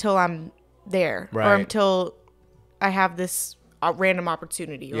know until I'm there or until I have this random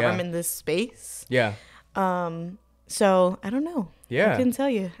opportunity or I'm in this space. Yeah. So I don't know. Yeah. I couldn't tell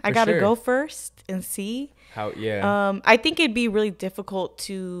you. I got to go first and see. How, yeah. I think it'd be really difficult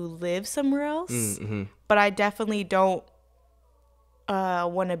to live somewhere else, but I definitely don't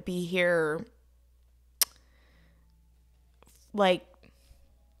want to be here. Like,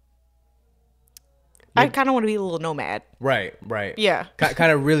 I kind of want to be a little nomad. Right. Yeah.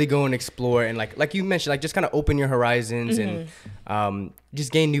 Kind of really go and explore and like you mentioned, like just kind of open your horizons and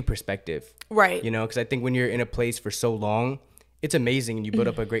just gain new perspective. Right. You know, because I think when you're in a place for so long, it's amazing and you build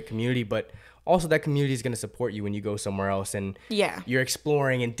up a great community, but also that community is going to support you when you go somewhere else and you're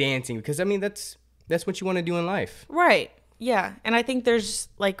exploring and dancing because I mean that's what you want to do in life. Right. Yeah. And I think there's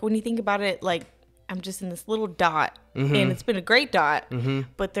like when you think about it, like I'm just in this little dot and it's been a great dot,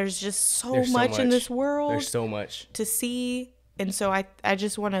 but there's just so much in this world. There's so much to see. And so I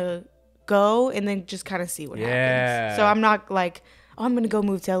just want to go and then just kind of see what happens. So I'm not like, oh, I'm going to go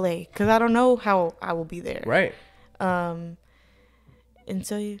move to LA because I don't know how I will be there. Right. And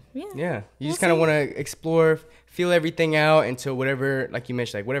so, yeah. Yeah. You just kind of want to explore, feel everything out until whatever, like you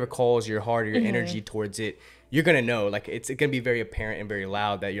mentioned, like whatever calls your heart or your energy towards it, you're going to know. Like, it's going to be very apparent and very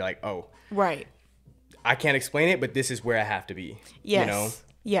loud that you're like, oh. Right. I can't explain it, but this is where I have to be. Yes. You know?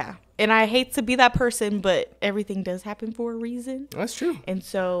 Yeah. And I hate to be that person, but everything does happen for a reason. That's true. And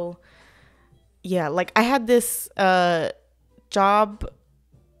so, yeah, like I had this job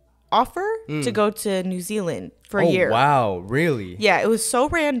offer to go to New Zealand for a year. Oh, wow. Really? Yeah, it was so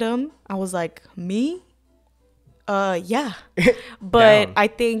random. I was like, me? Yeah. But I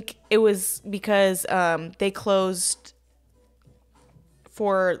think it was because they closed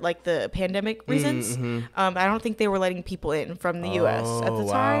for like the pandemic reasons. I don't think they were letting people in from the US at the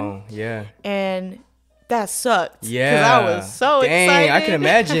time. Wow. Yeah. And that sucked. Yeah. Because I was so excited. I can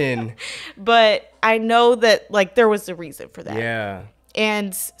imagine. But I know that like there was a reason for that. Yeah.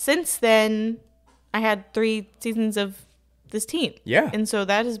 And since then, I had 3 seasons of this team. Yeah. And so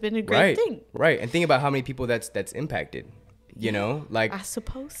that has been a great thing. Right. And think about how many people that's impacted. You know, like I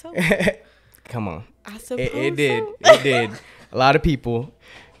suppose so. Come on. I suppose it did. so. It did. A lot of people.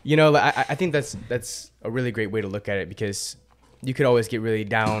 You know, I think that's a really great way to look at it, because you could always get really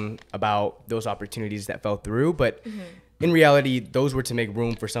down about those opportunities that fell through, but in reality, those were to make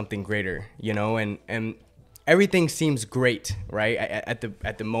room for something greater, you know, and everything seems great, right?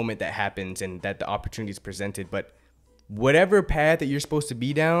 At the moment that happens and that the opportunity is presented, but whatever path that you're supposed to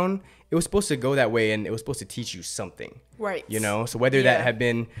be down, it was supposed to go that way, and it was supposed to teach you something. Right. You know, so whether that had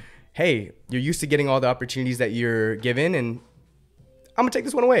been, hey, you're used to getting all the opportunities that you're given, and I'm gonna take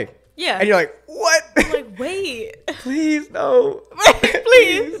this one away. Yeah. And you're like, what? I'm like, wait. Please, no.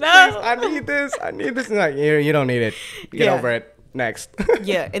 Please, no. I need this. And like, you don't need it. Get over it. Next.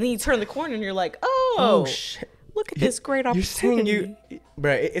 Yeah. And then you turn the corner and you're like, oh shit. Look at this great opportunity. You're saying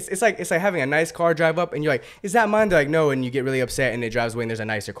bro, it's like having a nice car drive up and you're like, is that mine? They're like, no. And you get really upset and it drives away and there's a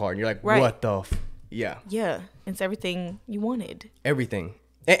nicer car. And you're like, what the yeah. Yeah. It's everything you wanted. Everything.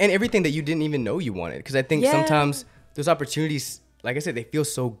 And everything that you didn't even know you wanted. Because I think sometimes those opportunities, like I said, they feel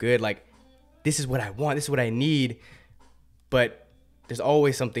so good. Like, this is what I want. This is what I need. But there's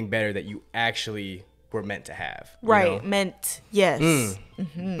always something better that you actually were meant to have. Right. You know? Meant. Yes.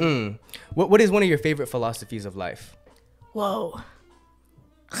 What is one of your favorite philosophies of life? Whoa.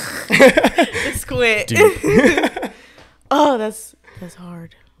 Squid. Oh, that's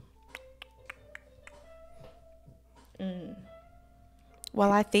hard.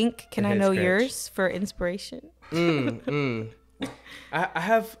 Well, I think, can I know yours for inspiration?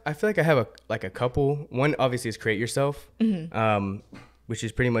 I feel like I have a couple. One obviously is create yourself, which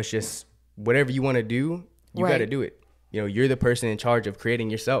is pretty much just whatever you want to do, you got to do it. You know, you're the person in charge of creating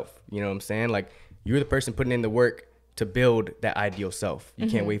yourself. You know what I'm saying? Like, you're the person putting in the work to build that ideal self. You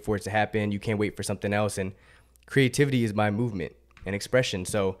can't wait for it to happen. You can't wait for something else. And creativity is my movement and expression.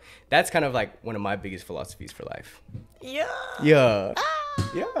 So that's kind of like one of my biggest philosophies for life. Yeah. Yeah.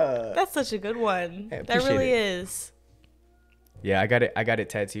 Ah, yeah. That's such a good one. Hey, that really is. Yeah, I got it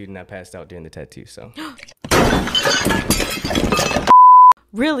tattooed and I passed out during the tattoo, so.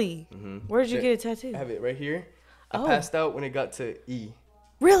 Really? Where did you get a tattoo? I have it right here. I passed out when it got to E.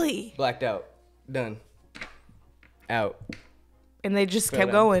 Really? Blacked out. Done. Out. And they just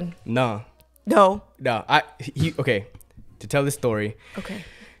kept going? No. Okay. To tell this story. Okay.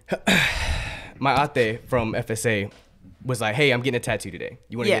 My ate from FSA was like, hey, I'm getting a tattoo today.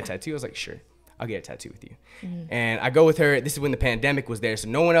 You want to get a tattoo? I was like, sure. I'll get a tattoo with you. And I go with her. This is when the pandemic was there, so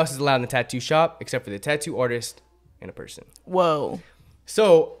no one else is allowed in the tattoo shop except for the tattoo artist and a person. Whoa.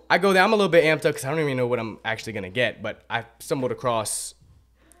 So I go there. I'm a little bit amped up because I don't even know what I'm actually gonna get. But I stumbled across.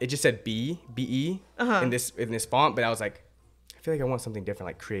 It just said B-E in this font, but I was like, I feel like I want something different,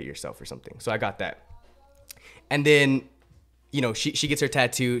 like create yourself or something. So I got that. And then, you know, she gets her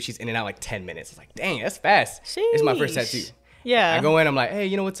tattoo. She's in and out like 10 minutes. I was like, dang, that's fast. Sheesh. It's my first tattoo. Yeah. I go in. I'm like, hey,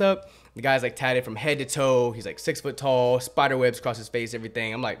 you know what's up? The guy's like tatted from head to toe. He's like 6 foot tall, spider webs across his face,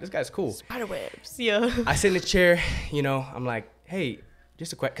 everything. I'm like, this guy's cool. Spider webs, yeah. I sit in the chair, you know, I'm like, hey,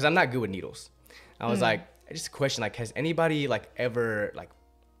 just a question, because I'm not good with needles. I was like, just a question, like, has anybody like ever like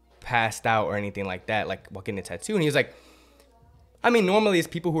passed out or anything like that, like while getting a tattoo? And he was like, I mean, normally it's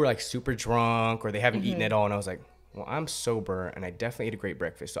people who are like super drunk or they haven't eaten at all. And I was like, well, I'm sober and I definitely ate a great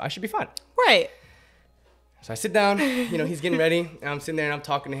breakfast, so I should be fine. Right. So I sit down, you know, he's getting ready, and I'm sitting there and I'm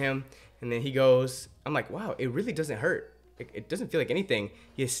talking to him, and then he goes, I'm like, wow, it really doesn't hurt. It doesn't feel like anything.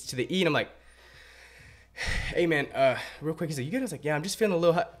 He gets to the E, and I'm like, hey, man, real quick, he's like, you good? I was like, yeah, I'm just feeling a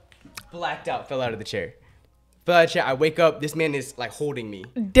little hot. Blacked out, fell out of the chair. Fell out of the chair, I wake up, this man is like holding me.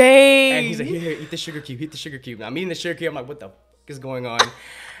 Dang. And he's like, here, eat the sugar cube, eat the sugar cube. Now I'm eating the sugar cube, I'm like, what the fuck is going on?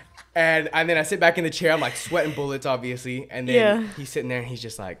 And then I sit back in the chair. I'm like sweating bullets, obviously. And then he's sitting there and he's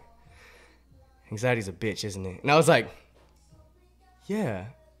just like, anxiety's a bitch, isn't it? And I was like, yeah.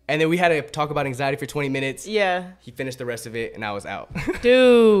 And then we had to talk about anxiety for 20 minutes. Yeah. He finished the rest of it and I was out.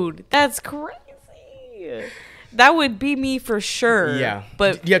 Dude, that's crazy. That would be me for sure. Yeah.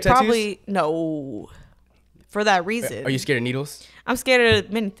 But do you have tattoos? Probably no. For that reason. Are you scared of needles? I'm scared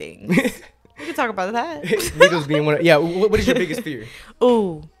of many things. We can talk about that. Needles being one of, yeah. What is your biggest fear?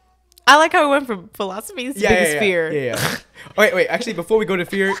 Ooh. I like how we went from philosophies to biggest fear. Yeah. Wait. Actually, before we go to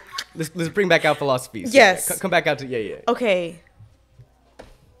fear, let's bring back out philosophies. Yes. Come back out to, yeah. Okay.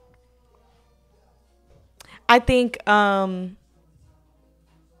 I think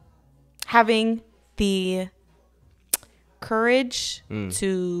having the courage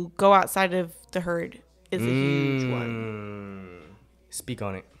to go outside of the herd is a huge one. Speak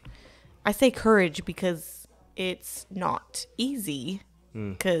on it. I say courage because it's not easy.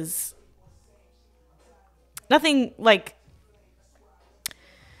 Because nothing like...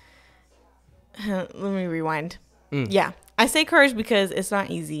 let me rewind. Yeah. I say courage because it's not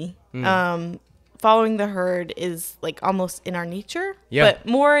easy. Following the herd is like almost in our nature, but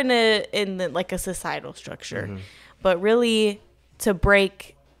more in like a societal structure. But really, to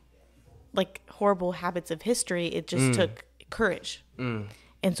break like horrible habits of history, it just took courage. And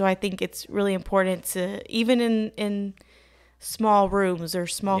so I think it's really important to, even in small rooms or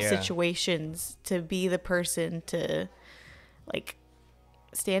small situations, to be the person to like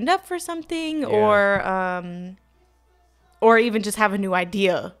stand up for something or even just have a new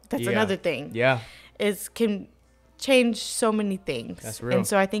idea. That's another thing. Yeah. Can change so many things. That's real. And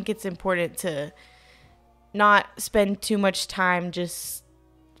so I think it's important to not spend too much time just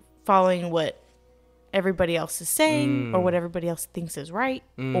following what everybody else is saying or what everybody else thinks is right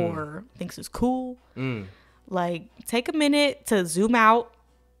or thinks is cool. Like, take a minute to zoom out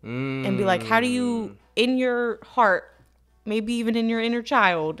and be like, how do you, in your heart, maybe even in your inner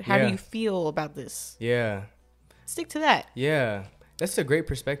child, how do you feel about this? Yeah. Stick to that. Yeah. That's a great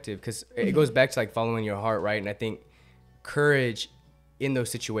perspective because it goes back to like following your heart, right? And I think courage in those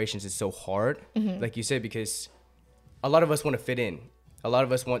situations is so hard, like you said, because a lot of us want to fit in. A lot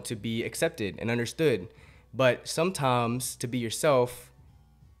of us want to be accepted and understood. But sometimes to be yourself,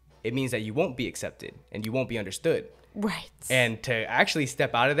 it means that you won't be accepted and you won't be understood. Right. And to actually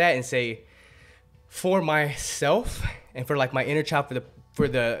step out of that and say, for myself and for like my inner child, for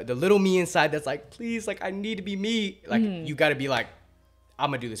the little me inside that's like, please, like I need to be me. Like you got to be like, I'm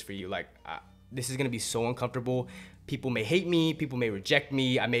gonna do this for you. Like this is gonna be so uncomfortable. People may hate me. People may reject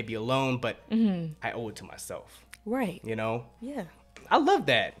me. I may be alone, but I owe it to myself. Right. You know? Yeah. I love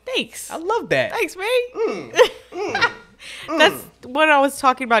that. Thanks. I love that. Thanks, man. That's what I was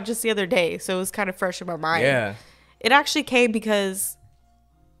talking about just the other day. So it was kind of fresh in my mind. Yeah. It actually came because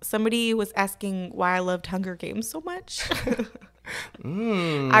somebody was asking why I loved Hunger Games so much.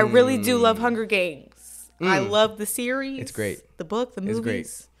 I really do love Hunger Games. I love the series. It's great. The book, the movies.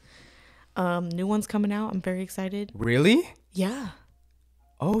 It's great. New one's coming out. I'm very excited. Really? Yeah.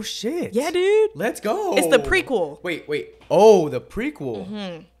 Oh, shit. Yeah, dude. Let's go. It's the prequel. Wait. Oh, the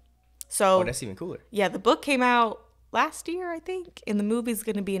prequel. So, oh, that's even cooler. Yeah, the book came out last year, I think, and the movie's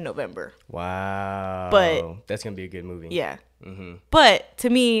going to be in November. Wow. But that's going to be a good movie. Yeah. But to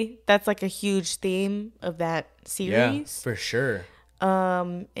me, that's like a huge theme of that series. Yeah, for sure.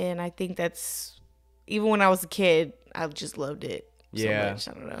 And I think that's, even when I was a kid, I just loved it so much.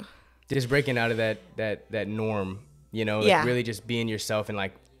 I don't know. Just breaking out of that norm, you know, like really just being yourself and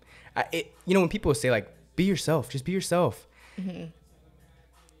like, you know, when people say like, be yourself, just be yourself.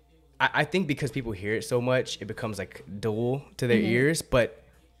 I think because people hear it so much, it becomes like dull to their ears, but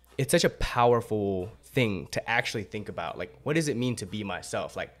it's such a powerful thing to actually think about. Like, what does it mean to be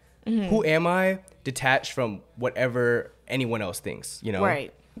myself? Like, who am I detached from whatever anyone else thinks, you know?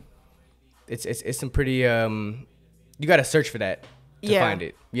 Right. It's some pretty, you got to search for that to find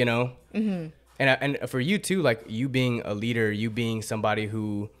it, you know? And for you too, like you being a leader, you being somebody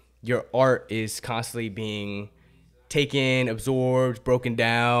who your art is constantly being taken, absorbed, broken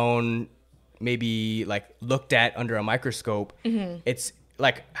down, maybe like looked at under a microscope. It's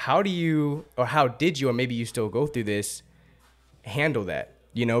like, how did you, or maybe you still go through this, handle that,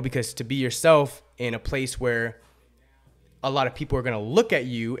 you know? Because to be yourself in a place where a lot of people are going to look at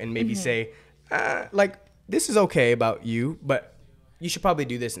you and maybe say, like, this is okay about you, but you should probably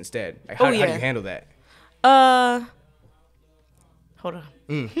do this instead. Like, how do you handle that? Hold on.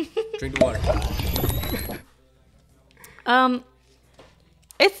 Drink the water.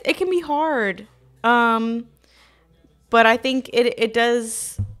 It can be hard. But I think it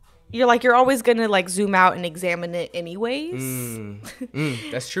does you're always gonna like zoom out and examine it anyways.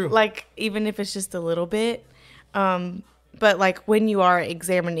 That's true. Like even if it's just a little bit. But like when you are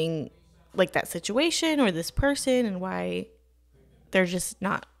examining like that situation or this person and why they're just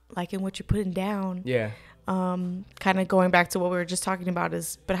not liking what you're putting down. Yeah. Kind of going back to what we were just talking about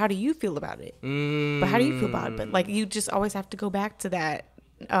is, but how do you feel about it? But how do you feel about it? But like you just always have to go back to that.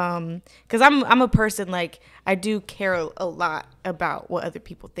 Because I'm a person, like I do care a lot about what other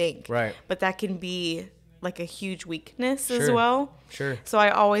people think. Right. But that can be like a huge weakness as Sure. well. Sure. So I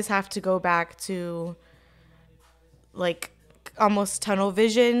always have to go back to like almost tunnel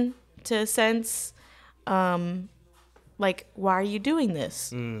vision to a sense. Like, why are you doing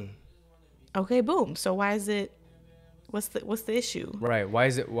this? Okay, boom. So why is it? What's the issue? Right. Why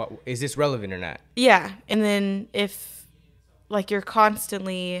is it? Is this relevant or not? Yeah, and then if like you're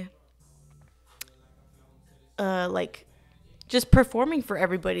constantly like just performing for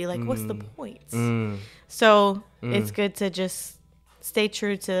everybody, like what's the point? So it's good to just stay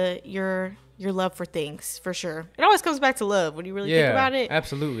true to your love for things, for sure. It always comes back to love when you really think about it.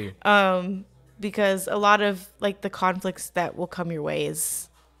 Absolutely. Because a lot of like the conflicts that will come your way is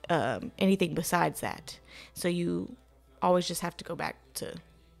anything besides that. So you always just have to go back to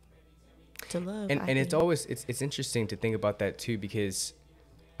love. And it's always it's interesting to think about that too, because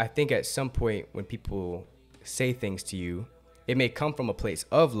I think at some point when people say things to you, it may come from a place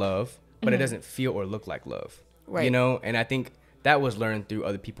of love, but it doesn't feel or look like love. Right. You know, and I think that was learned through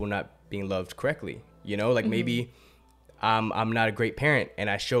other people not being loved correctly. You know, like maybe I'm not a great parent and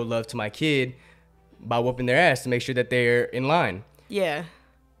I show love to my kid by whooping their ass to make sure that they're in line. Yeah.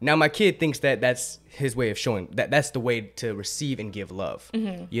 Now my kid thinks that that's his way of showing that's the way to receive and give love,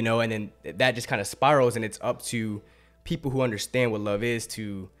 you know, and then that just kind of spirals, and it's up to people who understand what love is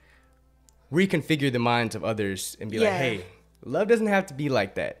to reconfigure the minds of others and be like, hey, love doesn't have to be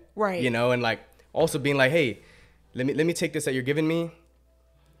like that. Right. You know, and like also being like, hey, let me take this that you're giving me.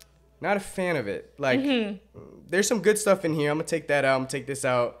 Not a fan of it. Like there's some good stuff in here. I'm gonna take that out. I'm gonna take this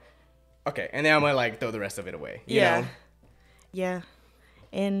out. Okay. And then I'm gonna like throw the rest of it away. You know? Yeah.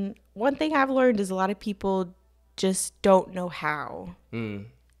 And one thing I've learned is a lot of people just don't know how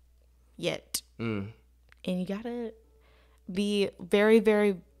yet. And you gotta be very,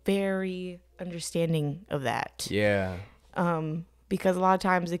 very, very understanding of that. Yeah. Because a lot of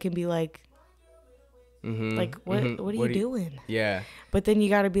times it can be like, like, what are you doing? Yeah. But then you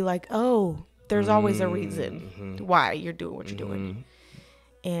gotta be like, oh, there's always a reason why you're doing what you're doing.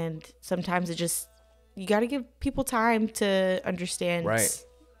 And sometimes you got to give people time to understand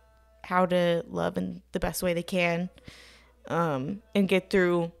how to love in the best way they can, and get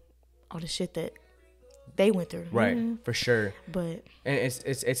through all the shit that they went through. Right, for sure. But and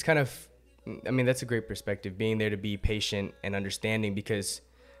it's kind of, I mean, that's a great perspective, being there to be patient and understanding, because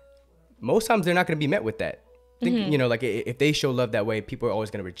most times they're not going to be met with that. You know, like if they show love that way, people are always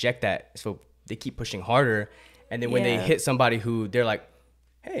going to reject that. So they keep pushing harder. And then when they hit somebody who they're like,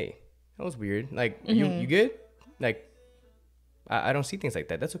 hey, that was weird. Like, you good? Like, I don't see things like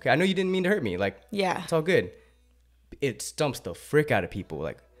that. That's okay. I know you didn't mean to hurt me. Like, it's all good. It stumps the frick out of people.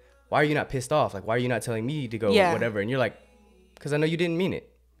 Like, why are you not pissed off? Like, why are you not telling me to go whatever? And you're like, because I know you didn't mean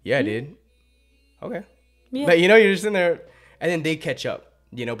it. Yeah, I did. Okay. Yeah. But, you know, you're just in there. And then they catch up,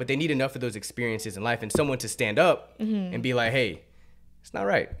 you know, but they need enough of those experiences in life and someone to stand up and be like, hey, it's not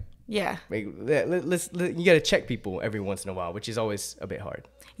right. Yeah. Like, you got to check people every once in a while, which is always a bit hard.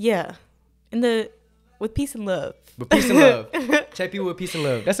 Yeah. With peace and love. With peace and love. Check people with peace and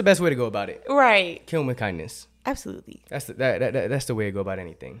love. That's the best way to go about it. Right. Kill them with kindness. Absolutely. That's the way to go about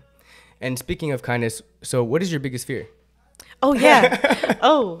anything. And speaking of kindness, so what is your biggest fear? Oh, yeah.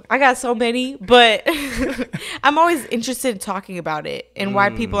 I got so many, but I'm always interested in talking about it and why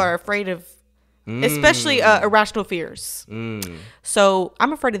people are afraid of, especially irrational fears. So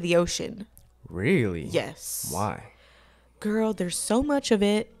I'm afraid of the ocean. Really? Yes. Why? Girl, there's so much of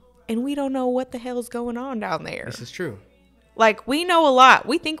it, and we don't know what the hell's going on down there. This is true. Like, we know a lot.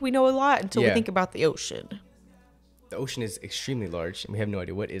 We think we know a lot until we think about the ocean. The ocean is extremely large, and we have no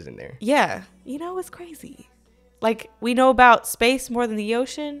idea what is in there. Yeah. You know, it's crazy. Like, we know about space more than the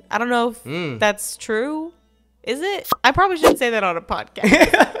ocean. I don't know if that's true. Is it? I probably shouldn't say that on a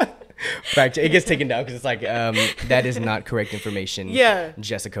podcast. Fact, it gets taken down because it's like, that is not correct information. Yeah.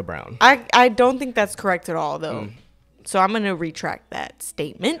 Jessica Brown. I don't think that's correct at all, though. So I'm going to retract that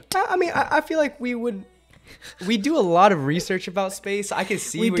statement. I mean, I feel like we do a lot of research about space. I can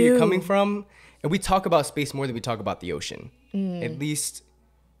see where you're coming from. And we talk about space more than we talk about the ocean. At least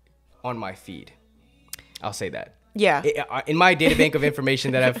on my feed. I'll say that. Yeah. In my data bank of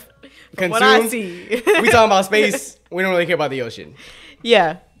information that I've consumed, what I see. we talk about space. We don't really care about the ocean.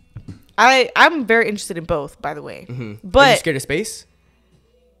 Yeah. I'm very interested in both, by the way. Are you But scared of space?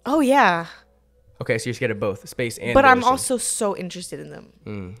 oh yeah, Okay, so you're scared of both space and. but the I'm ocean. also so interested in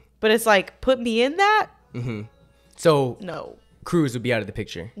them. But it's like, put me in that? So No, cruise would be out of the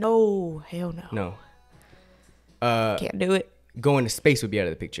picture. no, hell no. No. Can't do it. Going to space would be out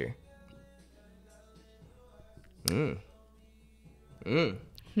of the picture.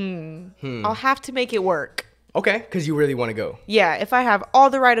 I'll have to make it work. Okay, because you really want to go. Yeah, if I have all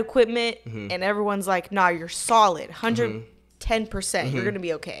the right equipment and everyone's like, nah, you're solid, 110%, percent you're going to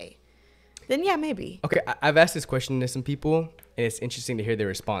be okay. Then yeah, maybe. Okay, I've asked this question to some people, and it's interesting to hear their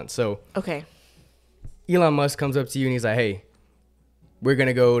response. So Okay. Elon Musk comes up to you and he's like, hey, we're going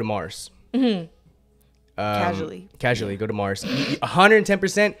to go to Mars. Casually go to Mars.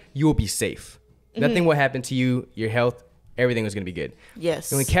 110%, you will be safe. Nothing will happen to you, your health, everything is going to be good. Yes.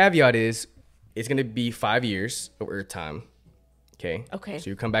 The only caveat is it's going to be 5 years of Earth time. Okay. Okay. So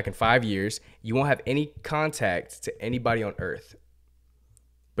you come back in 5 years. You won't have any contact to anybody on Earth,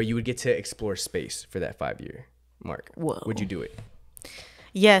 but you would get to explore space for that 5-year mark. Whoa. Would you do it?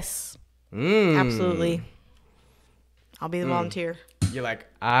 Yes. Absolutely. I'll be the volunteer. You're like,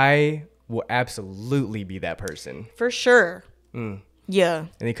 I will absolutely be that person. For sure. Yeah. And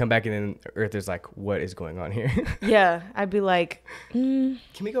they come back and then Earth is like, what is going on here? Yeah. I'd be like, Can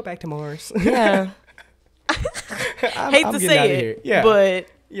we go back to Mars? yeah. Hate to getting say outta it, here. Yeah. but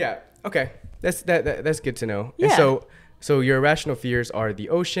Yeah. Okay. That's good to know. Yeah. And so your irrational fears are the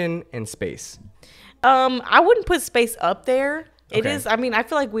ocean and space. I wouldn't put space up there. It Okay. is. I mean, I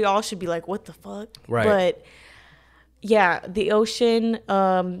feel like we all should be like, what the fuck? Right. But yeah, the ocean,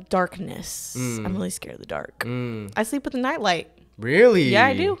 darkness. I'm really scared of the dark. I sleep with a nightlight. Really? Yeah,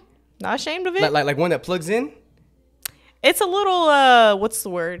 I do. Not ashamed of it. Like one that plugs in? It's a little, what's the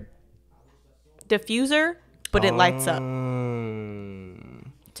word? Diffuser, but it lights up.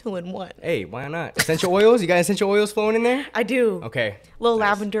 2-in-1. Hey, why not? Essential oils? You got essential oils flowing in there? I do. Okay. Little Nice.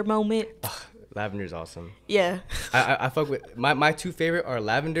 lavender moment. Lavender's awesome. Yeah. I fuck with my two favorite are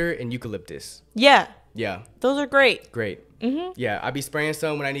lavender and eucalyptus. Yeah. Yeah, Those are great. great. Yeah, I be spraying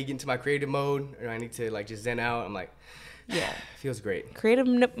some when I need to get into my creative mode or I need to like just zen out. I'm like, Yeah. feels great. Creative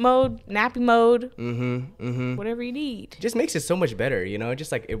mode, nappy mode, Mm-hmm. whatever you need. Just makes it so much better, you know.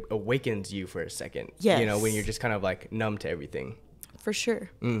 Just like it awakens you for a second. You know, when Yes. you're just kind of like numb to everything. For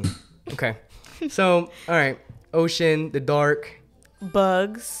sure. Okay. So, all right, ocean, the dark.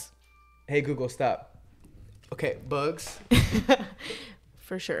 Bugs. Hey Google, stop. Okay, bugs.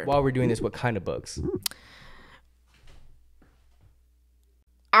 For sure. While we're doing this, what kind of bugs?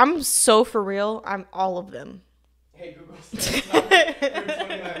 I'm so for real. I'm all of them. Hey Google, stop.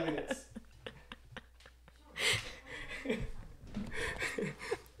 29 minutes.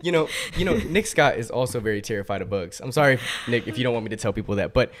 You know, Nick Scott is also very terrified of bugs. I'm sorry, Nick, if you don't want me to tell people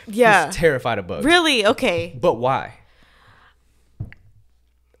that, but Yeah. he's terrified of bugs. Really? Okay. But why?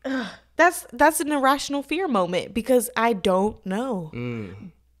 That's an irrational fear moment because I don't know.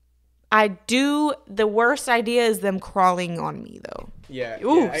 I do. The worst idea is them crawling on me though. Yeah.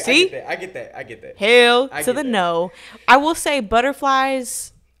 Ooh, yeah, see? I get that. Hell I to get the that. no. I will say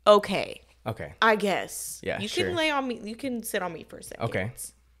butterflies. Okay. Okay. I guess. Yeah, You sure. can lay on me. You can sit on me for a second. Okay.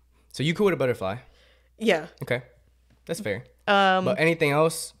 So you cool with a butterfly? Yeah. Okay, that's fair. But anything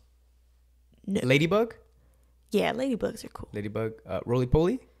else? No. Ladybug? Yeah. Ladybugs are cool. Ladybug? Roly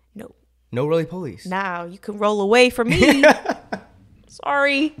poly? No. No roly polies. Now you can roll away from me.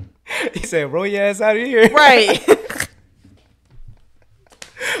 Sorry. He said, "Roll your ass out of here." Right.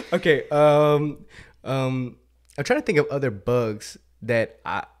 Okay. I'm trying to think of other bugs that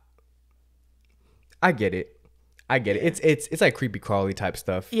I get it. It's like creepy crawly type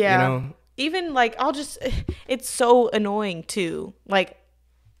stuff. Yeah. You know? Even like it's so annoying too. Like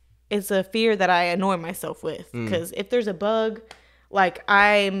it's a fear that I annoy myself with because if there's a bug, like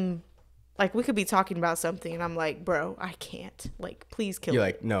I'm like we could be talking about something and I'm like, bro, I can't. Like, please kill You're it.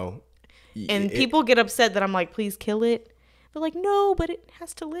 like, no. And people get upset that I'm like, please kill it. They're like, no, but it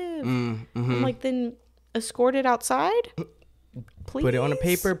has to live. I'm like, then escort it outside. Please. Put it on a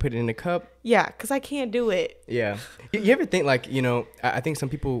paper. Put it in a cup. Yeah, because I can't do it. Yeah. You ever think like, you know, I think some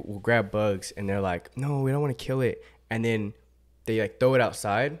people will grab bugs and they're like, no, we don't want to kill it. And then they like throw it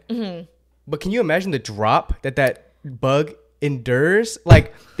outside. But can you imagine the drop that bug endures?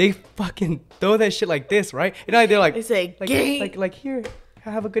 Like they fucking throw that shit like this, right? You know, they're like, They say, like here,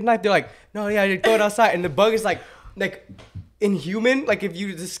 have a good night. They're like, no, yeah, you throw it outside. And the bug is like inhuman. Like if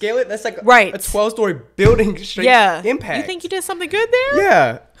you just scale it, that's like Right. a 12-story building straight impact. You think you did something good there?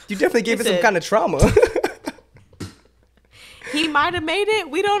 Yeah. You definitely gave it some kind of trauma. He might have made it.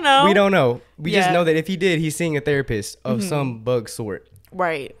 We don't know. We don't know. We just Yeah. know that if he did, he's seeing a therapist of some bug sort.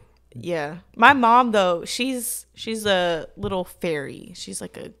 Right. Yeah. My mom though, she's a little fairy. She's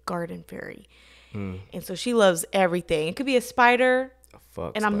like a garden fairy. And so she loves everything. It could be a spider.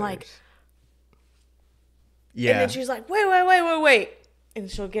 Fuck. And I'm like, yeah. And then she's like, wait.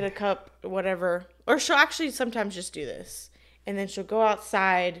 And she'll get a cup or whatever. Or she'll actually sometimes just do this. And then she'll go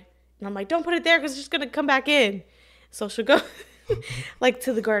outside. And I'm like, don't put it there because it's just going to come back in. So she'll go like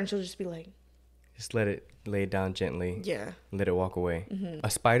to the garden. She'll just be like. Just let it lay down gently. Yeah. Let it walk away. A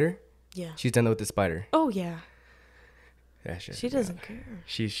spider? Yeah. She's done that with the spider. Oh, yeah. That's just, she doesn't care.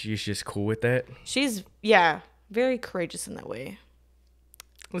 She's just cool with that. She's, yeah, very courageous in that way.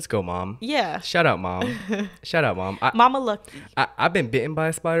 Let's go, Mom. Yeah. Shout out, Mom. Shout out, Mom. Mama Lucky. I've been bitten by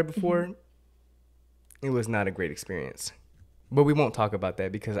a spider before. It was not a great experience. But we won't talk about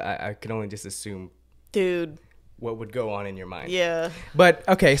that because I can only just assume. Dude. What would go on in your mind. Yeah. But,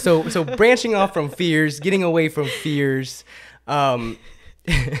 okay, so branching off from fears, getting away from fears. I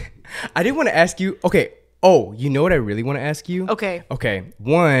did want to ask you, okay. Oh, you know what I really want to ask you? Okay. Okay.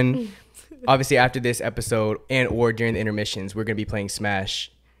 One, obviously after this episode and or during the intermissions, we're going to be playing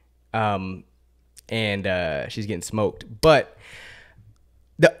Smash. And she's getting smoked. But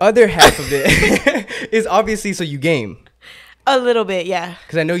the other half of it is obviously so you game. A little bit, yeah.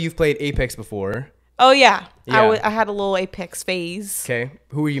 Because I know you've played Apex before. Oh, yeah. Yeah. I had a little Apex phase. Okay.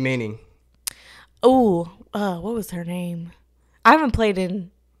 Who are you maining? Oh, what was her name? I haven't played in...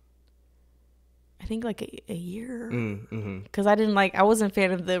 I think like a year, because I wasn't a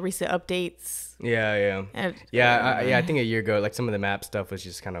fan of the recent updates. Yeah. And, I think a year ago, like some of the map stuff was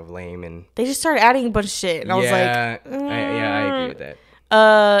just kind of lame, and they just started adding a bunch of shit, and I was like, I agree with that.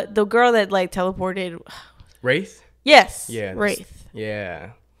 The girl that like teleported, Wraith. Yes. Yeah. Wraith.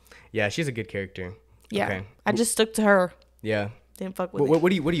 Yeah, she's a good character. Yeah. Okay. I just stuck to her. Yeah. Didn't fuck with What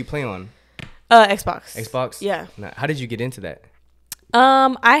do you play on? Xbox. Xbox. Yeah. How did you get into that?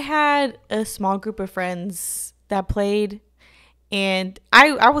 I had a small group of friends that played, and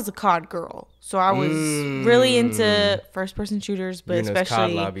I was a COD girl, so I was really into first person shooters, but You're in those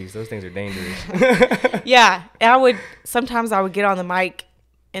especially COD lobbies. Those things are dangerous. yeah. And sometimes I would get on the mic,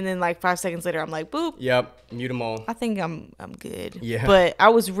 and then like 5 seconds later, I'm like, boop. Yep, mute them all. I think I'm good. Yeah. But I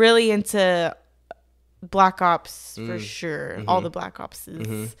was really into Black Ops for sure. All the Black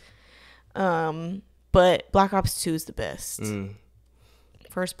Opses. But Black Ops 2 is the best.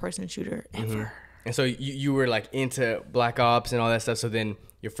 First person shooter ever. And so you were like into Black Ops and all that stuff. So then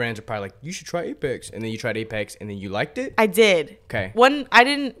your friends are probably like, you should try Apex. And then you tried Apex and then you liked it? I did. Okay. I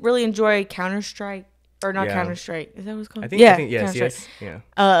didn't really enjoy Counter-Strike. Or not Counter-Strike. Is that what it's called? I think yes. Yeah.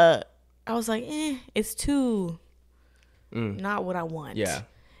 I was like, it's too not what I want. Yeah.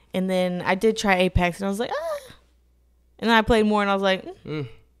 And then I did try Apex and I was like, And then I played more and I was like, and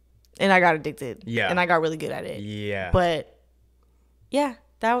I got addicted. Yeah. And I got really good at it. Yeah. But yeah,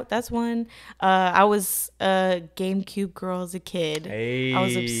 that's one. I was a GameCube girl as a kid. Hey. I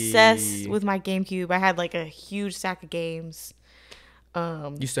was obsessed with my GameCube. I had like a huge stack of games.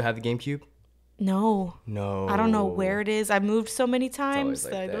 You still have the GameCube? No. I don't know where it is. I moved so many times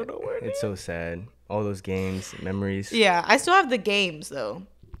like that I don't know where it is. It's so sad. All those games, memories. Yeah, I still have the games though.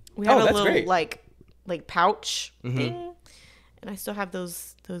 We had a that's little great. like pouch thing, and I still have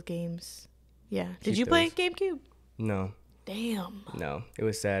those games. Yeah. Did you play GameCube? No. Damn. No, it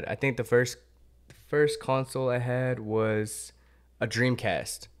was sad. I think the first console I had was a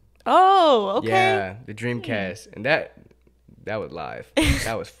Dreamcast. Oh, okay. Yeah, the Dreamcast, and that was live.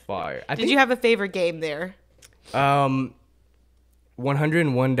 That was fire. Did you have a favorite game there?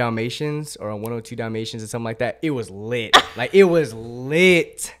 101 Dalmatians or 102 Dalmatians or something like that. It was lit. Like it was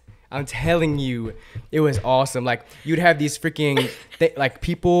lit. I'm telling you, it was awesome. Like you'd have these freaking like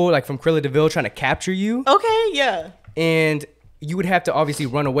people like from Cruella de Vil trying to capture you. Okay, yeah. And you would have to obviously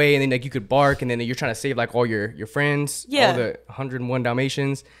run away, and then like you could bark, and then you're trying to save like all your friends, all the 101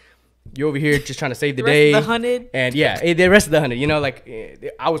 Dalmatians. You're over here just trying to save the day. Rest of the 100. And yeah, the rest of the 100. You know, like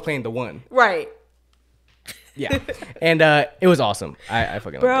I was playing the one. Right. Yeah, and it was awesome. I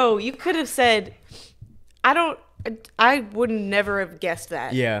fucking loved Bro, you could have said, I would never have guessed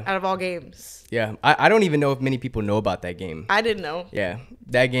that. Yeah. Out of all games. Yeah, I don't even know if many people know about that game. I didn't know. Yeah,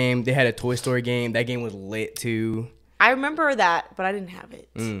 that game. They had a Toy Story game. That game was lit too. I remember that, but I didn't have it.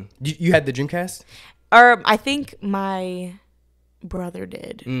 You had the Dreamcast? I think my brother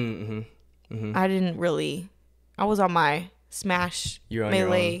did. I I didn't really. I was on my Smash You're on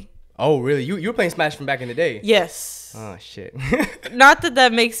Melee. your own. Oh, really? You were playing Smash from back in the day? Yes. Oh, shit. Not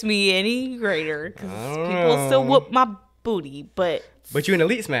that makes me any greater, because people still whoop my booty, but But you in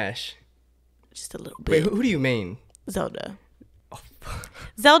Elite Smash? just a little Wait, bit. who do you main? Zelda.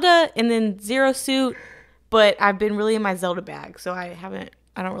 Zelda and then Zero Suit, but I've been really in my Zelda bag, so I haven't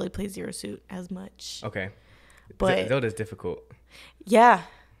I don't really play Zero Suit as much. Okay. But Zelda's difficult. yeah.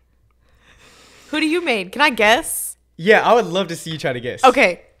 Who do you main? Can I guess? Yeah, I would love to see you try to guess.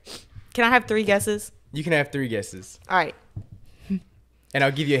 Okay. Can I have 3 guesses? You can have 3 guesses. All right. And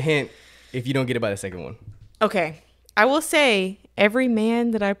I'll give you a hint if you don't get it by the second one. Okay. I will say every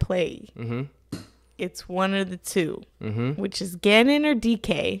man that I play, Mm-hmm. it's one of the 2, Mm-hmm. which is Ganon or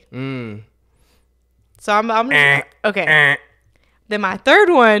DK. Mm. So I'm okay. Then my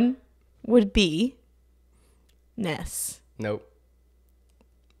 3rd one would be Ness. Nope.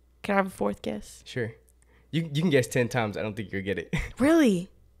 Can I have a 4th guess? Sure. You can guess 10 times. I don't think you'll get it. Really?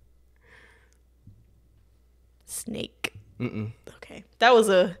 Snake. Mm-mm. Okay. That was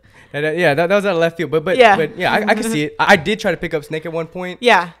a... That was out of left field. But Yeah. I can see it. I did try to pick up Snake at one point.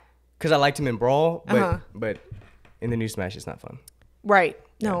 Yeah. Because I liked him in Brawl. But Uh-huh. but in the new Smash, it's not fun. Right.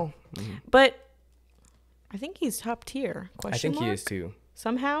 No. Mm-hmm. But I think he's top tier. I think he is too.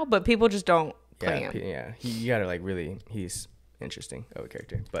 Somehow, but people just don't play him. Yeah. You gotta like really. He's interesting of a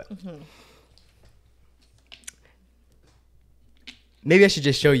character. But maybe I should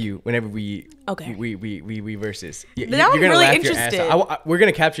just show you whenever we versus. Now I'm gonna really laugh your ass interested. off. We're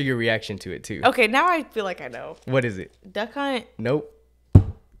gonna capture your reaction to it too. Okay, now I feel like I know. What is it? Duck Hunt, Nope.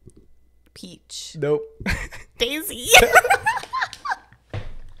 Peach, Nope. Daisy.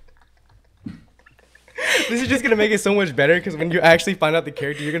 This is just gonna make it so much better because when you actually find out the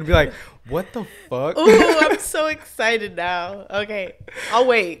character, you're gonna be like, "What the fuck?" Ooh, I'm so excited now. Okay, I'll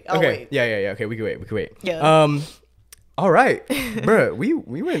wait. I'll Okay. wait. Yeah. Okay, we can wait. Yeah. All right, bruh. We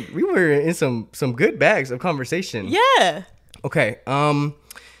were in some good bags of conversation. Yeah. Okay.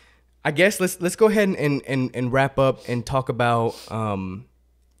 I guess let's go ahead and wrap up and talk about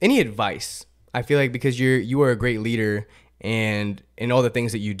any advice. I feel like because you are a great leader and in all the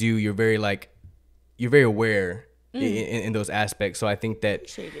things that you do, you're very aware in those aspects. So I think that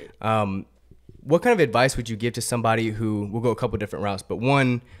Appreciate it. what kind of advice would you give to somebody who will go a couple different routes, but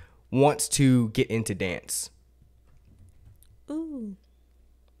one wants to get into dance? Ooh.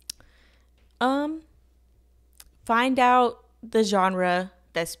 Find out the genre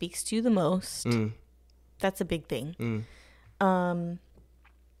that speaks to you the most. That's a big thing.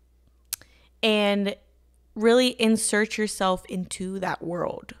 And really insert yourself into that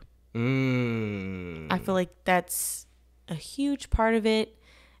world. I feel like that's a huge part of it,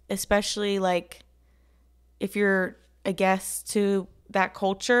 especially like if you're a guest to that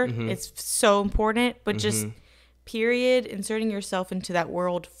culture, it's so important, but just period, inserting yourself into that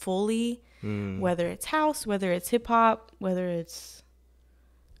world fully, whether it's house, whether it's hip hop, whether it's,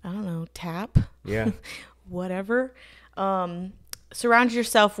 I don't know, tap, whatever. Surround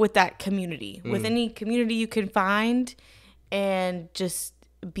yourself with that community, with any community you can find, and just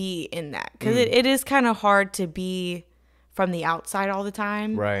be in that, because it is kind of hard to be from the outside all the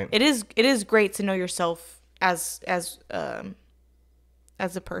time. Right. It is great to know yourself as a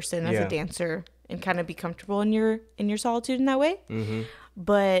person, as a dancer, and kind of be comfortable in your solitude in that way.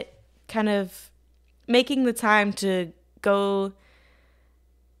 But kind of making the time to go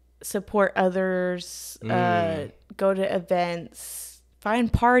support others, go to events,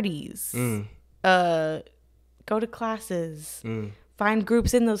 find parties, go to classes, find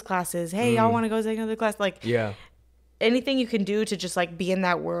groups in those classes. Hey, y'all want to go to another class? Like, anything you can do to just like be in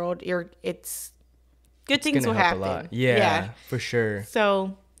that world. It's good things will happen. A lot. Yeah, for sure.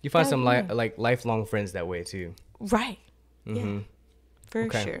 So you find some like lifelong friends that way too. Right. Yeah. For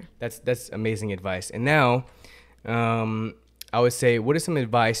sure. That's amazing advice. And now, I would say, what is some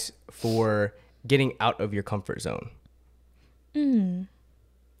advice for getting out of your comfort zone?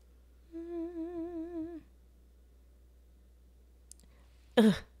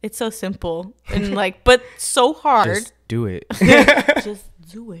 It's so simple and like, but so hard. Just do it. Just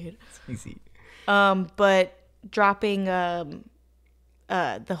do it. It's easy. But dropping the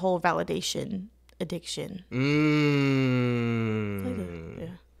whole validation addiction. Yeah.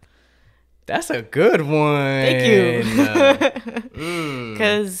 That's a good one. Thank you.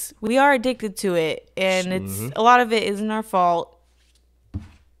 Because we are addicted to it, and it's a lot of it isn't our fault.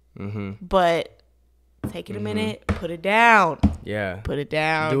 But take it a minute, put it down. Yeah. Put it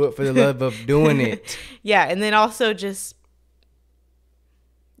down. Do it for the love of doing it. Yeah, and then also just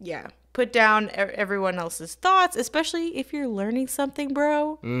put down everyone else's thoughts, especially if you're learning something,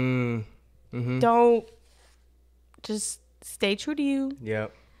 bro. Don't, just stay true to you.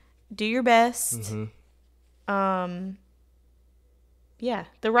 Yep. Do your best. The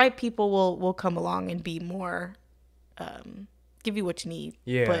right people will come along and be more, give you what you need.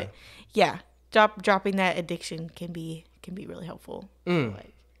 Yeah. But dropping that addiction can be really helpful.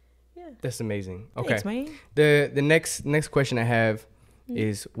 That's amazing. Okay. Thanks, man. The next question I have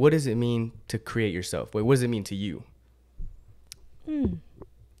is, what does it mean to create yourself? Wait, what does it mean to you?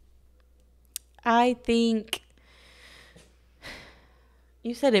 I think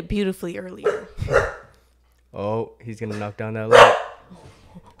you said it beautifully earlier. Oh, he's gonna knock down that light.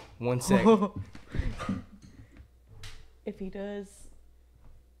 1 sec. If he does.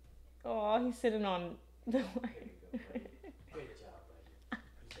 Oh, he's sitting on the light. Good job, buddy.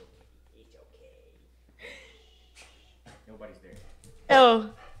 It's okay. Nobody's there. Oh,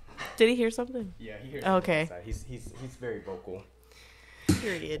 did he hear something? Yeah, he hears. Okay. Outside. He's very vocal.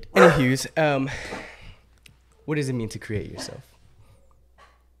 Period. Anyways, what does it mean to create yourself?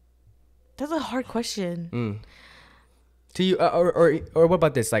 That's a hard question. To you, or what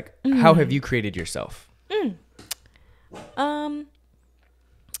about this? Like, how have you created yourself?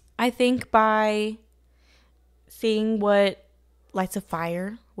 I think by seeing what lights a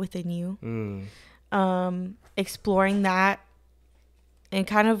fire within you, exploring that, and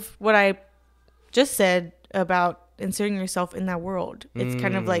kind of what I just said about inserting yourself in that world. It's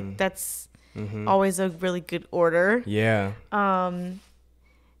kind of like that's always a really good order. Yeah.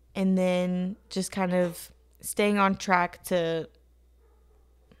 And then just kind of staying on track to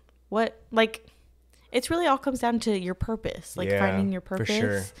what, like, it's really all comes down to your purpose, like finding your purpose, for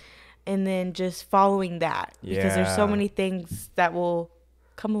sure. and then just following that, because there's so many things that will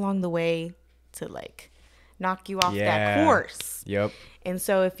come along the way to like knock you off that course. Yep. And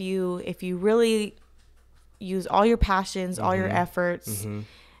so if you really use all your passions, all your efforts,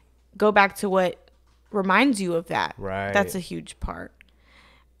 go back to what reminds you of that. Right. That's a huge part.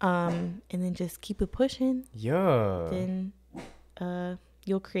 And then just keep it pushing. Yeah. Then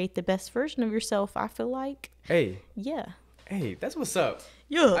you'll create the best version of yourself, I feel like. Hey. Yeah. Hey, that's what's up.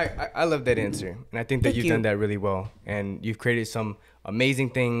 Yeah. I love that answer. And I think that you've done that really well. And you've created some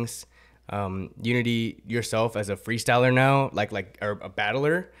amazing things. U.N.I.T.Y yourself as a freestyler now, like or a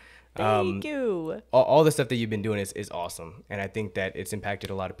battler. Thank you. All the stuff that you've been doing is awesome. And I think that it's impacted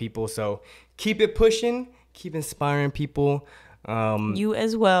a lot of people. So keep it pushing. Keep inspiring people. You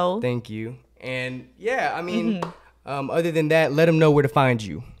as well. Thank you. And yeah, I mean, other than that, let them know where to find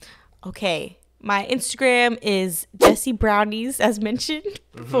you. Okay. My Instagram is Jessie Brownies, as mentioned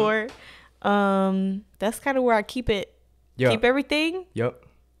before. That's kind of where I keep it. Yep. Keep everything. Yep.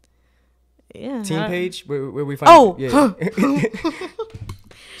 Yeah. Team page where we find yeah.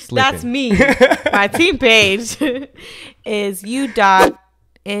 That's me. My team page is U.N.I.T.Y.official.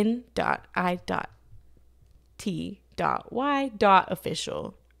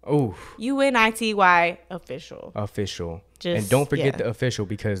 Oh. U.N.I.T.Y. official. And don't forget the official,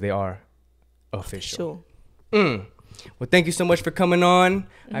 because they are official. Well, thank you so much for coming on.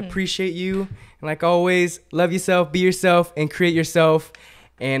 I appreciate you. And like always, love yourself, be yourself, and create yourself.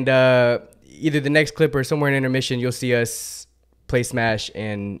 And either the next clip or somewhere in intermission, you'll see us play Smash,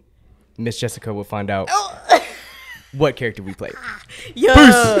 and Miss Jessica will find out what character we played. Yo.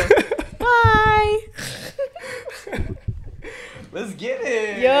 Bye. Let's get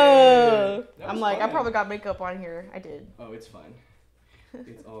it. Yo. I'm like, fun. I probably got makeup on here. I did. Oh, it's fine.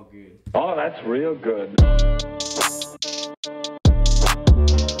 It's all good. Oh, that's real good.